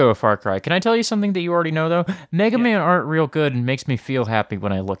 It's gonna go to Far Cry. Can I tell you something that you already know, though? Mega Man aren't real good and makes me feel happy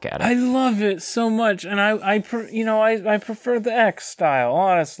when I look at it. I love it so much, and I prefer the X style.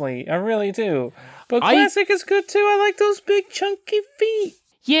 Honestly, I really do. But classic is good too. I like those big chunky feet.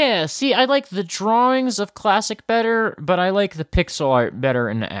 Yeah, see, I like the drawings of classic better, but I like the pixel art better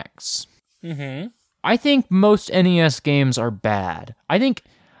in X. Mm-hmm. I think most NES games are bad. I think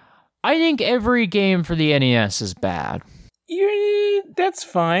every game for the NES is bad. That's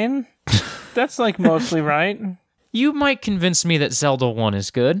fine. That's like mostly right. You might convince me that Zelda 1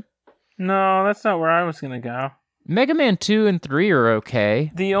 is good. No, that's not where I was gonna go. Mega Man 2 and 3 are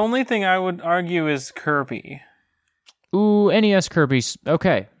okay. The only thing I would argue is Kirby. Ooh, NES Kirby's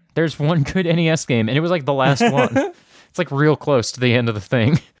okay. There's one good NES game, and it was like the last one. It's like real close to the end of the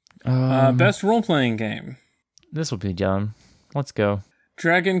thing. Best role-playing game. This will be done. Let's go.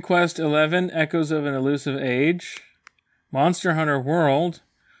 Dragon Quest XI, Echoes of an Elusive Age. Monster Hunter World.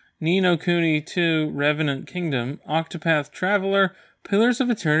 Ni no Kuni 2, Revenant Kingdom. Octopath Traveler. Pillars of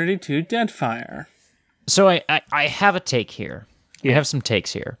Eternity 2, Deadfire. So I have a take here. I have some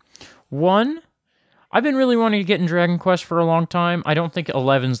takes here. One, I've been really wanting to get in Dragon Quest for a long time. I don't think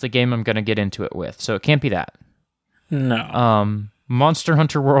 11's the game I'm going to get into it with, so it can't be that. No. Monster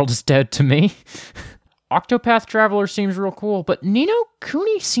Hunter World is dead to me. Octopath Traveler seems real cool, but Ni no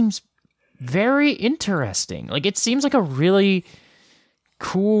Kuni seems very interesting. Like, it seems like a really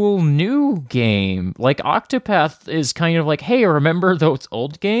cool new game. Like, Octopath is kind of like, hey, remember those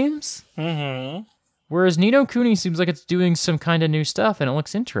old games? Mm-hmm. Whereas Ni no Kuni seems like it's doing some kind of new stuff, and it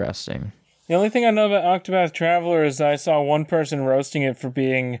looks interesting. The only thing I know about Octopath Traveler is I saw one person roasting it for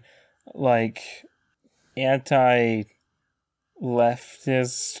being, like,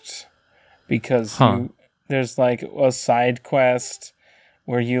 anti-leftist because there's, like, a side quest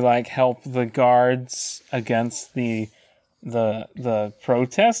where you, like, help the guards against the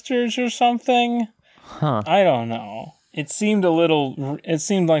protesters or something. I don't know. It seemed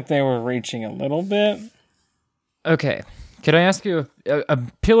like they were reaching a little bit. Okay. Could I ask you a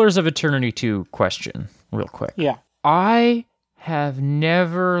Pillars of Eternity 2 question real quick? Yeah. I have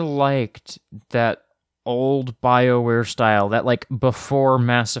never liked that old BioWare style, that like before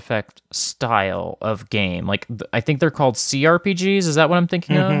Mass Effect style of game. Like I think they're called CRPGs. Is that what I'm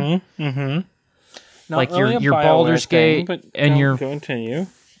thinking of? Mm-hmm. Like your Baldur's Gate and your continue.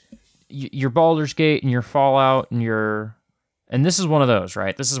 Your Baldur's Gate and your Fallout and this is one of those,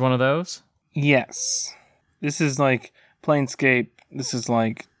 right? This is one of those? Yes. This is like Planescape. This is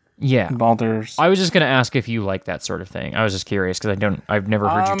like Yeah. Baldur's. I was just going to ask if you like that sort of thing. I was just curious because I've never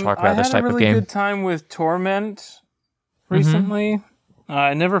heard you talk about this type of game. I had a really good time with Torment recently. Mm-hmm.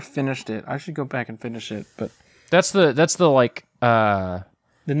 I never finished it. I should go back and finish it, but that's the like the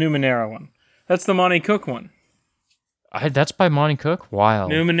Numenera one. That's the Monty Cook one. That's by Monty Cook?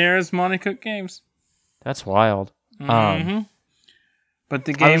 Wild. Numenera's Monty Cook Games. That's wild. Mm-hmm. But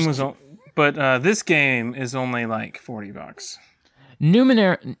the game this game is only like $40.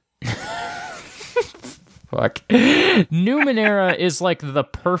 Numenera. Fuck. Numenera is like the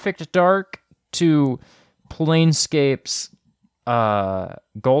perfect dark to Planescape's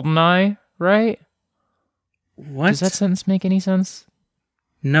GoldenEye, right? What? Does that sentence make any sense?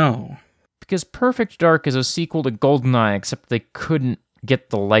 No. Because Perfect Dark is a sequel to GoldenEye, except they couldn't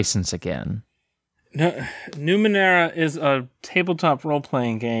get the license again. No, Numenera is a tabletop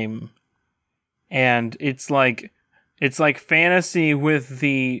role-playing game, and it's like fantasy with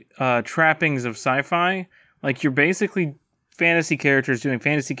the trappings of sci-fi. Like, you're basically fantasy characters doing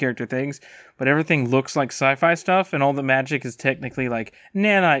fantasy character things, but everything looks like sci-fi stuff, and all the magic is technically like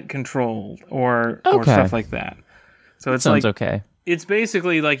nanite controlled or stuff like that. So it's sounds okay. It's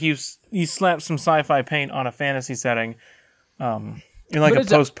basically like you slap some sci-fi paint on a fantasy setting, in like a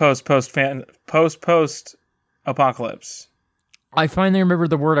post apocalypse. I finally remember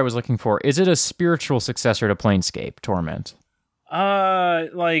the word I was looking for. Is it a spiritual successor to Planescape Torment?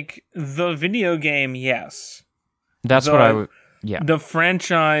 Like the video game, yes. That's what I would. Yeah. The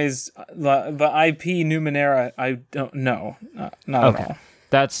franchise, the IP Numenera, I don't know. Not at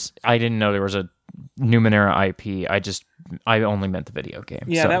all. I didn't know there was a Numenera IP. I only meant the video game.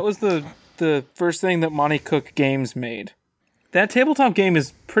 Yeah, that was the first thing that Monty Cook Games made. That tabletop game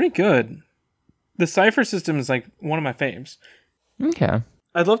is pretty good. The Cypher system is like one of my faves. Okay.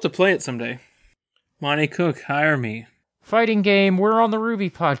 I'd love to play it someday. Monty Cook, hire me. Fighting game. We're on the Ruby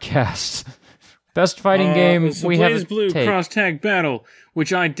podcast. Best fighting game so we have. BlazBlue Cross Tag Battle,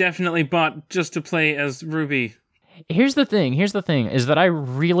 which I definitely bought just to play as Ruby. Here's the thing, is that I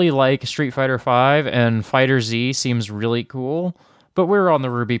really like Street Fighter V, and Fighter Z seems really cool, but we're on the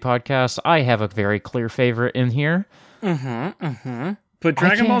Ruby podcast. I have a very clear favorite in here. But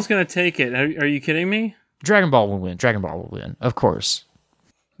Dragon Ball's going to take it. Are you kidding me? Dragon Ball will win, of course.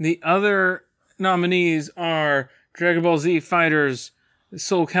 The other nominees are Dragon Ball Z Fighters,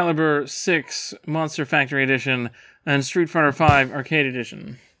 Soul Calibur 6 Monster Factory Edition, and Street Fighter V Arcade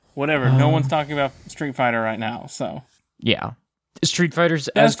Edition. Whatever. No one's talking about Street Fighter right now, so. Yeah. Street Fighter's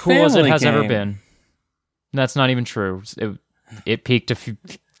Best as cool as it family has ever game. been. That's not even true. It peaked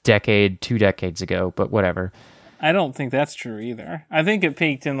two decades ago, but whatever. I don't think that's true either. I think it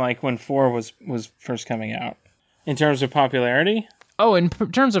peaked in like when 4 was first coming out. In terms of popularity? Oh, in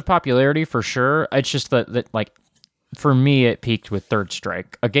terms of popularity, for sure. It's just that like, for me, it peaked with Third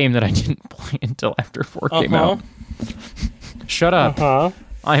Strike, a game that I didn't play until after 4 came out. Shut up.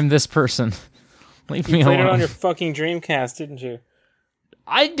 I'm this person. Leave me You played alone. it on your fucking Dreamcast, didn't you?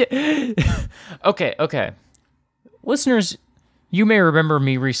 Okay. Listeners, you may remember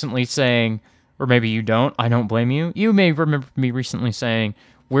me recently saying, or maybe you don't, I don't blame you. You may remember me recently saying,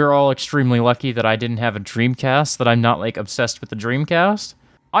 we're all extremely lucky that I didn't have a Dreamcast, that I'm not, like, obsessed with the Dreamcast.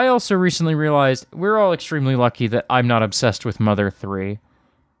 I also recently realized we're all extremely lucky that I'm not obsessed with Mother 3.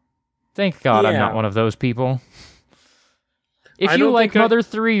 Thank God I'm not one of those people. If you like Mother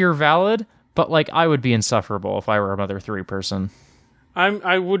 3, you're valid, but, like, I would be insufferable if I were a Mother 3 person.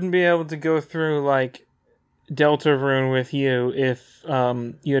 I wouldn't be able to go through, like, Deltarune with you if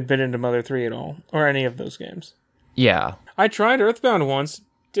you had been into Mother 3 at all, or any of those games. Yeah. I tried Earthbound once,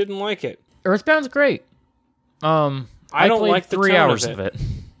 didn't like it. Earthbound's great. I don't played like the 3 tone hours of it.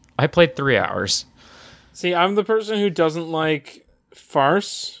 I played 3 hours. See, I'm the person who doesn't like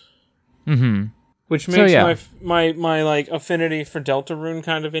farce, which So, makes yeah. my like affinity for Deltarune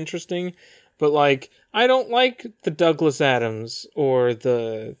kind of interesting. But like, I don't like the Douglas Adams or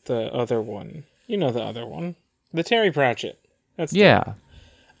the other one. You know the other one, the Terry Pratchett. That's Yeah.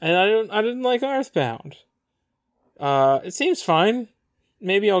 and I didn't like Earthbound. It seems fine.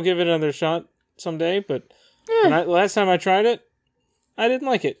 Maybe I'll give it another shot someday. But last time I tried it, I didn't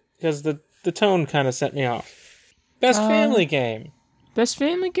like it because the tone kind of set me off. Best family game. Best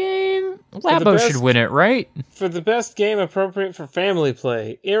family game? Labo should best- win it, right? For the best game appropriate for family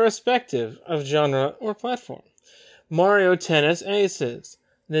play, irrespective of genre or platform. Mario Tennis Aces.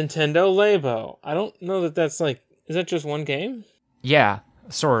 Nintendo Labo. I don't know that that's like... Is that just one game? Yeah,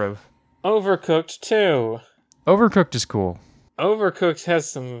 sort of. Overcooked 2. Overcooked is cool. Overcooked has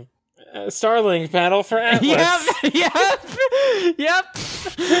some... Starlink Battle for Atlas. Yep.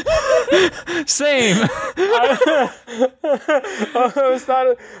 Same. I always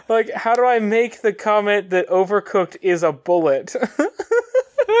thought, like, how do I make the comment that Overcooked is a bullet?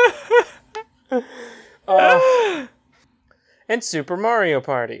 And Super Mario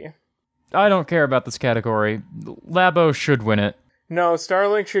Party. I don't care about this category. Labo should win it. No,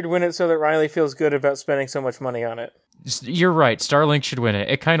 Starlink should win it so that Riley feels good about spending so much money on it. You're right. Starlink should win it.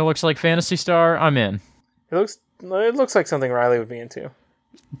 It kind of looks like Phantasy Star. I'm in. It looks like something Riley would be into.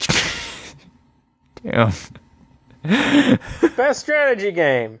 Damn. Best strategy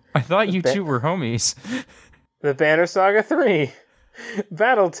game. I thought you two were homies. The Banner Saga 3.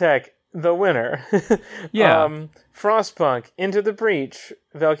 Battletech, the winner. Yeah. Frostpunk, Into the Breach.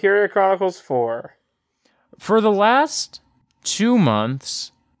 Valkyria Chronicles 4. For the last 2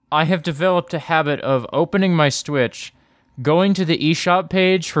 months, I have developed a habit of opening my Switch, going to the eShop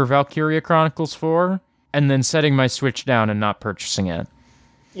page for Valkyria Chronicles 4, and then setting my Switch down and not purchasing it.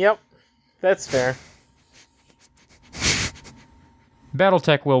 Yep, that's fair.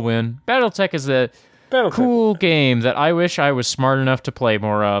 Battletech will win. Battletech is a cool game that I wish I was smart enough to play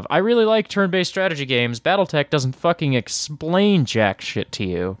more of. I really like turn-based strategy games. Battletech doesn't fucking explain jack shit to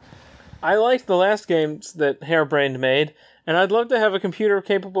you. I liked the last games that Harebrained made, and I'd love to have a computer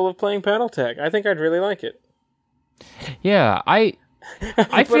capable of playing Battletech. I think I'd really like it. Yeah, I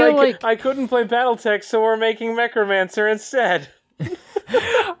But feel like I couldn't play Battletech, so we're making Mechromancer instead.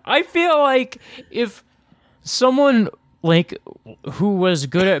 I feel like if someone like who was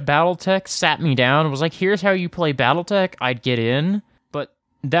good at Battletech sat me down and was like, "Here's how you play Battletech," I'd get in. But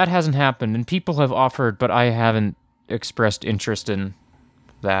that hasn't happened, and people have offered, but I haven't expressed interest in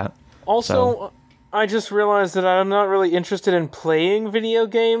that. Also, I just realized that I'm not really interested in playing video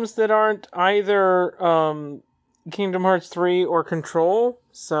games that aren't either Kingdom Hearts 3 or Control.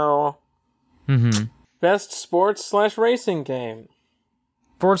 So, best sports/racing game.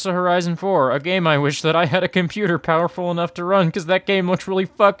 Forza Horizon 4, a game I wish that I had a computer powerful enough to run, because that game looks really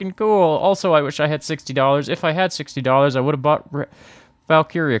fucking cool. Also, I wish I had $60. If I had $60, I would have bought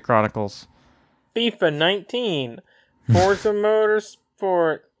Valkyria Chronicles. FIFA 19. Forza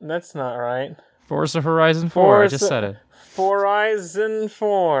Motorsport. That's not right. Forza Horizon 4. I just said it. Horizon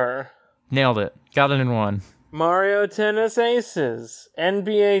 4. Nailed it. Got it in one. Mario Tennis Aces.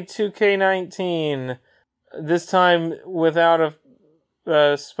 NBA 2K19. This time without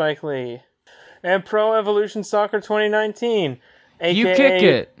a Spike Lee. And Pro Evolution Soccer 2019. AKA, You kick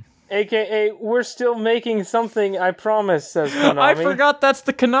it. AKA, we're still making something, I promise, says Konami. I forgot that's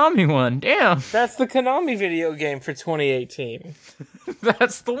the Konami one. Damn. That's the Konami video game for 2018.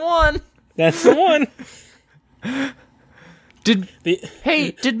 That's the one. That's the one.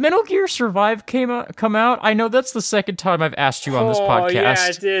 Did Metal Gear Survive come out? I know that's the second time I've asked you on this podcast. Oh, yeah,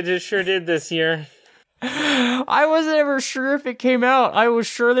 it did. It sure did this year. I wasn't ever sure if it came out. I was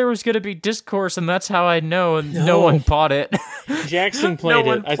sure there was going to be discourse, and that's how I know, and no one bought it. Jackson played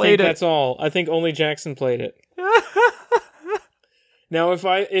it. I think that's all. I think only Jackson played it. Now, if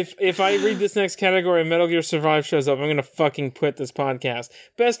I read this next category and Metal Gear Survive shows up, I'm going to fucking quit this podcast.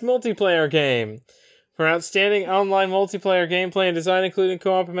 Best multiplayer game. For outstanding online multiplayer gameplay and design, including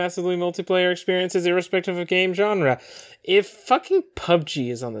co-op and massively multiplayer experiences, irrespective of game genre. If fucking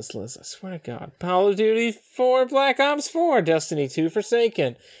PUBG is on this list, I swear to God. Call of Duty 4, Black Ops 4, Destiny 2,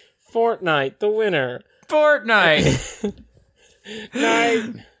 Forsaken, Fortnite, the winner. Fortnite.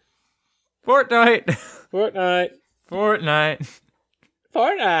 Fortnite.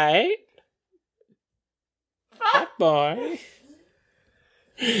 Hot boy.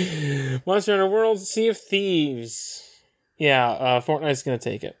 Monster Hunter World, Sea of Thieves. Yeah, Fortnite's gonna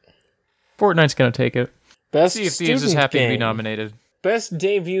take it. Fortnite's gonna take it. Best Sea of Thieves is happy to be nominated. Best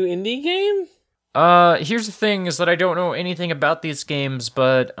debut indie game? Here's the thing, is that I don't know anything about these games,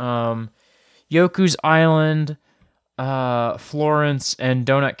 but, Yoku's Island, Florence, and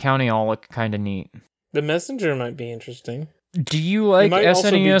Donut County all look kinda neat. The Messenger might be interesting. Do you like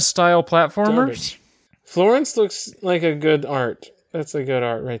SNES-style platformers? Garbage. Florence looks like a good art. That's a good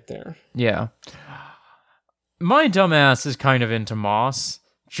art right there. Yeah. My dumbass is kind of into Moss,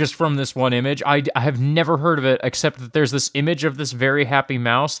 just from this one image. I have never heard of it, except that there's this image of this very happy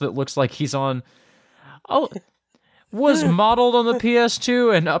mouse that looks like he's on... was modeled on the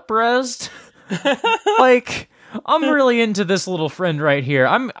PS2 and up-resed. Like, I'm really into this little friend right here.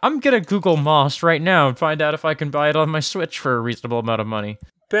 I'm gonna Google Moss right now and find out if I can buy it on my Switch for a reasonable amount of money.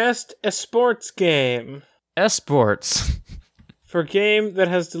 Best esports game. Esports. For game that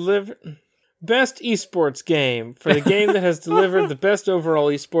has delivered... Best esports game. For the game that has delivered the best overall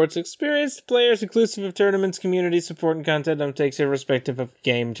esports experience to players, inclusive of tournaments, community support, and content uptakes, irrespective of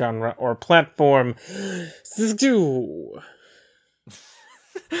game genre or platform. Dota.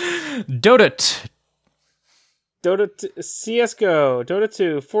 CSGO, Dota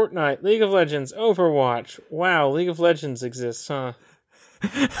 2, Fortnite, League of Legends, Overwatch. Wow, League of Legends exists, huh?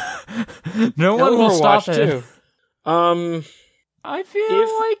 No one will stop it. Too. I feel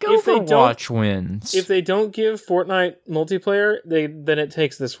like Overwatch wins. If they don't give Fortnite multiplayer, then it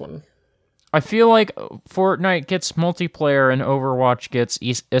takes this one. I feel like Fortnite gets multiplayer and Overwatch gets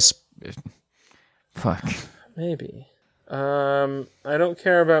fuck. Maybe. I don't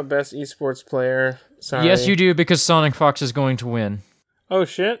care about best esports player. Sorry. Yes, you do, because Sonic Fox is going to win. Oh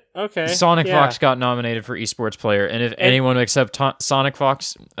shit. Okay. Sonic Fox got nominated for esports player, and if anyone except Sonic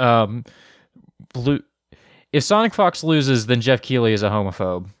Fox, if Sonic Fox loses, then Jeff Keighley is a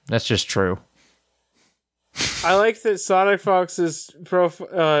homophobe. That's just true. I like that Sonic Fox's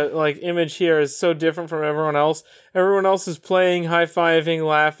image here is so different from everyone else. Everyone else is playing, high-fiving,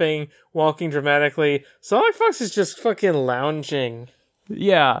 laughing, walking dramatically. Sonic Fox is just fucking lounging.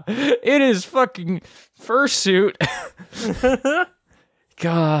 Yeah, it is fucking fursuit.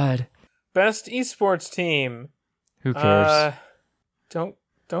 God. Best esports team. Who cares? Don't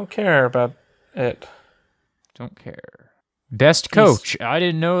care about it. Don't care. Best coach. I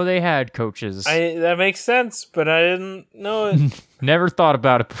didn't know they had coaches. That makes sense, but I didn't know it. Never thought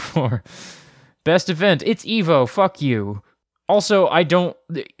about it before. Best event. It's EVO. Fuck you. Also,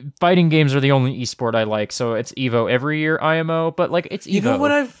 fighting games are the only esport I like, so it's EVO every year, IMO, but it's EVO. You know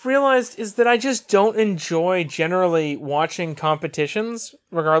what I've realized is that I just don't enjoy generally watching competitions,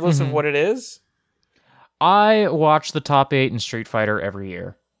 regardless of what it is. I watch the top 8 in Street Fighter every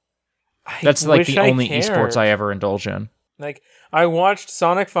year. That's the only esports I ever indulge in. I watched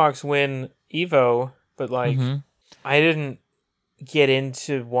Sonic Fox win EVO, but I didn't get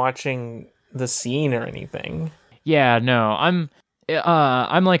into watching the scene or anything. Yeah, no, I'm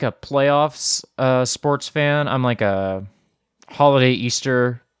like a playoffs sports fan. I'm like a holiday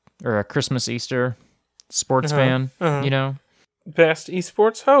Easter or a Christmas Easter sports fan, you know? Best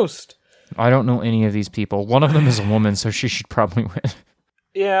esports host. I don't know any of these people. One of them is a woman, so she should probably win.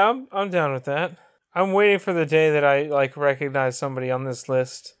 Yeah, I'm down with that. I'm waiting for the day that I recognize somebody on this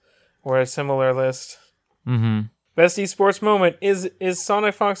list or a similar list. Mm-hmm. Best esports moment is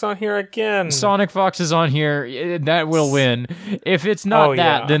Sonic Fox on here again? Sonic Fox is on here. That will win. If it's not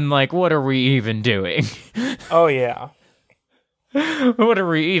then what are we even doing? Oh yeah. What are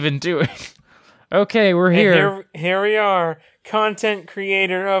we even doing? Okay, we're here. Here we are. Content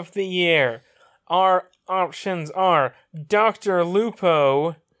Creator of the Year. Our options are Dr.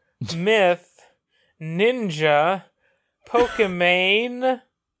 Lupo, Myth, Ninja, Pokimane,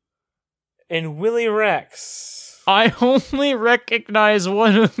 and Willy Rex. I only recognize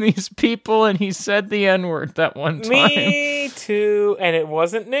one of these people, and he said the N-word that one time. Me too, and it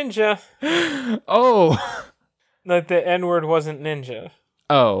wasn't Ninja. Oh. Like the N-word wasn't Ninja.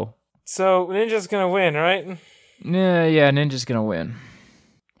 Oh. So Ninja's gonna win, right? Yeah, Ninja's gonna win.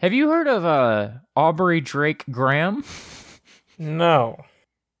 Have you heard of Aubrey Drake Graham? No.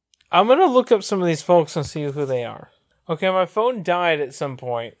 I'm gonna look up some of these folks and see who they are. Okay, my phone died at some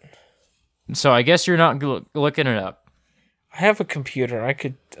point. So I guess you're not looking it up. I have a computer. I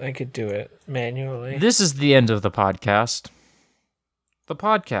could do it manually. This is the end of the podcast.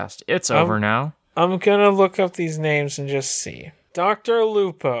 It's over now. I'm gonna look up these names and just see. Dr.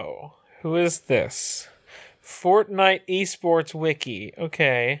 Lupo. Who is this? Fortnite Esports Wiki.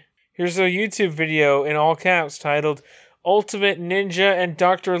 Okay. Here's a YouTube video in all caps titled Ultimate Ninja and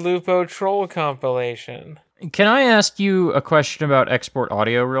Dr. Lupo Troll Compilation. Can I ask you a question about Export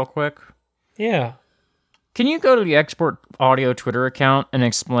Audio real quick? Yeah. Can you go to the Export Audio Twitter account and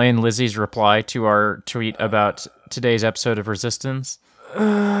explain Lizzie's reply to our tweet about today's episode of Resistance?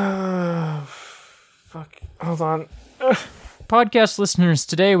 Fuck. Hold on. Podcast listeners,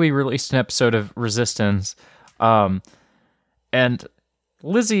 today we released an episode of Resistance, and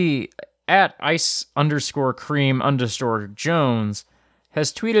Lizzie at ice_cream_Jones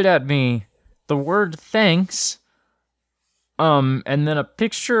has tweeted at me the word thanks, and then a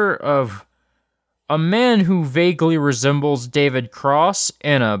picture of a man who vaguely resembles David Cross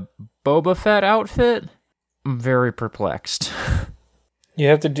in a Boba Fett outfit. I'm very perplexed. You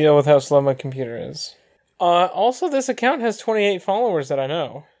have to deal with how slow my computer is. Also, this account has 28 followers that I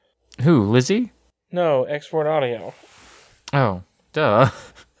know. Who, Lizzie? No, Export Audio. Oh, duh.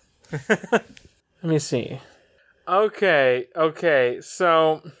 Let me see. Okay,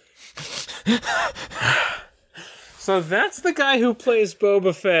 so... So that's the guy who plays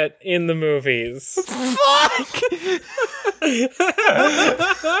Boba Fett in the movies. Fuck!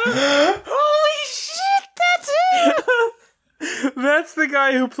 Holy shit, that's him! That's the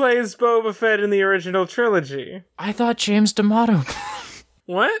guy who plays Boba Fett in the original trilogy. I thought James D'Amato.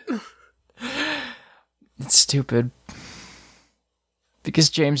 What? It's stupid.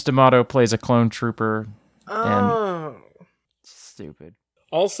 Because James D'Amato plays a clone trooper. Oh. And stupid.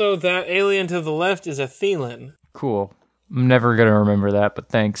 Also, that alien to the left is a Thelan. Cool. I'm never gonna remember that, but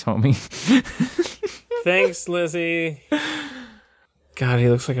thanks, homie. Thanks, Lizzie. God, he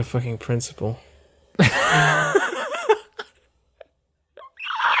looks like a fucking principal.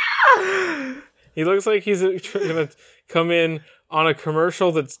 He looks like he's gonna come in on a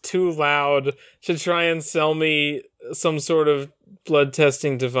commercial that's too loud to try and sell me some sort of blood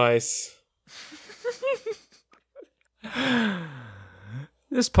testing device.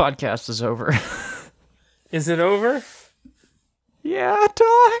 This podcast is over. Is it over? Yeah,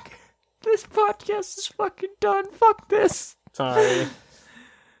 dog. This podcast is fucking done. Fuck this. Sorry.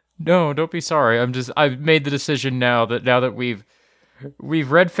 No, don't be sorry. I've made the decision now that we've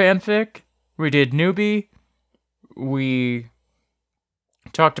read fanfic, we did Newbie, we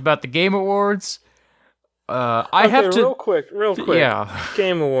talked about the Game Awards. I have to real quick. Yeah.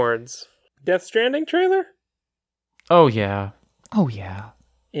 Game Awards. Death Stranding trailer? Oh yeah.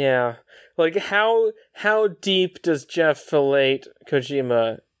 Yeah. Like how deep does Jeff fillet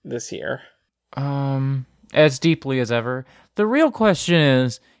Kojima this year? As deeply as ever. The real question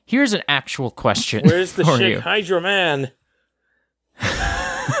is, here's an actual question. Where's the Chick Hydra Man?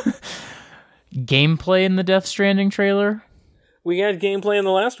 Gameplay in the Death Stranding trailer? We had gameplay in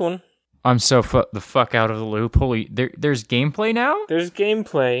the last one. I'm so the fuck out of the loop. Holy, there's gameplay now? There's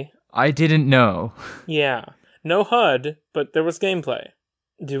gameplay. I didn't know. Yeah. No HUD, but there was gameplay.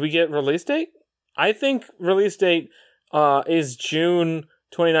 Did we get release date? I think release date is June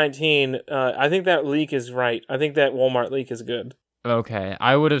 2019. I think that leak is right. I think that Walmart leak is good. Okay,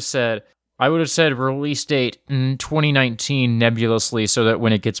 I would have said release date in 2019 nebulously, so that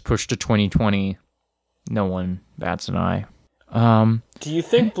when it gets pushed to 2020, no one bats an eye. Do you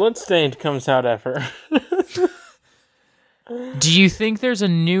think Bloodstained comes out ever? Do you think there's a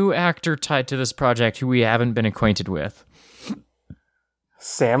new actor tied to this project who we haven't been acquainted with?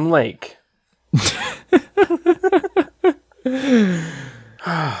 Sam Lake.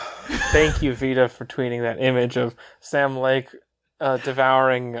 Thank you, Vita, for tweeting that image of Sam Lake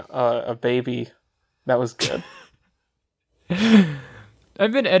devouring a baby. That was good.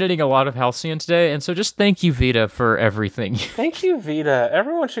 I've been editing a lot of Halcyon today, and so just thank you, Vita, for everything. Thank you, Vita.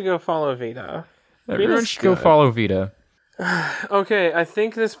 Everyone should go follow Vita. Everyone should go follow Vita. Okay, I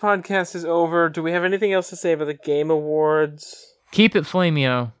think this podcast is over. Do we have anything else to say about the Game Awards? Keep it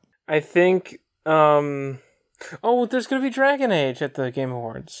Flamio. I think, there's going to be Dragon Age at the Game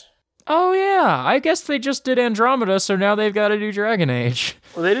Awards. Oh, yeah. I guess they just did Andromeda, so now they've got to do Dragon Age.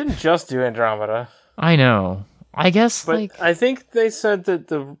 Well, they didn't just do Andromeda. I know. I guess, but I think they said that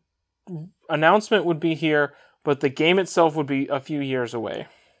the announcement would be here, but the game itself would be a few years away.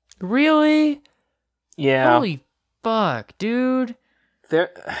 Really? Yeah. Holy fuck, dude.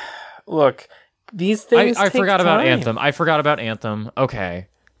 Look, these things I take forgot time. about Anthem. I forgot about Anthem. Okay.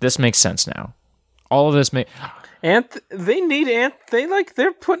 This makes sense now. All of this they need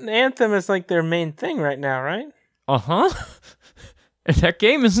they're putting Anthem as like their main thing right now, right? Uh-huh. And that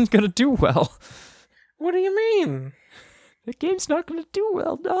game isn't going to do well. What do you mean? The game's not going to do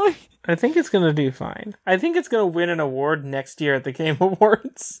well, dog. I think it's going to do fine. I think it's going to win an award next year at the Game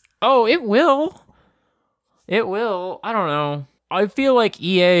Awards. Oh, it will. It will. I don't know. I feel like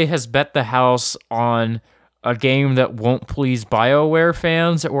EA has bet the house on a game that won't please BioWare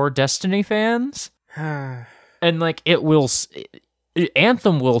fans or Destiny fans. And like it will...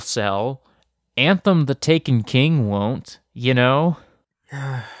 Anthem will sell. Anthem the Taken King won't, you know?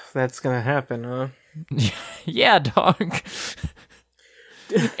 That's going to happen, huh? Yeah, dog.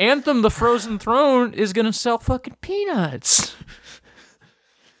 Anthem the Frozen Throne is gonna sell fucking peanuts.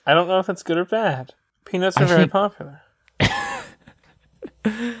 I don't know if it's good or bad. Peanuts are very popular.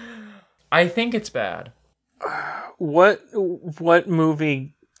 I think it's bad. What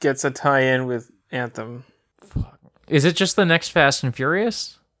movie gets a tie-in with Anthem? Fuck. Is it just the next Fast and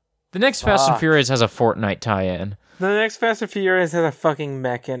Furious? The next Fast and Furious has a Fortnite tie-in. The next Fast and Furious has a fucking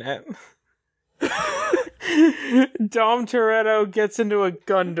mech in it. Dom Toretto gets into a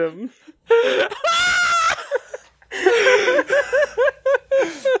Gundam.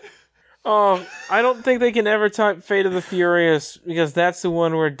 Oh, I don't think they can ever type Fate of the Furious, because that's the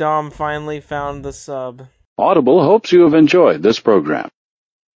one where Dom finally found the sub. Audible hopes you have enjoyed this program.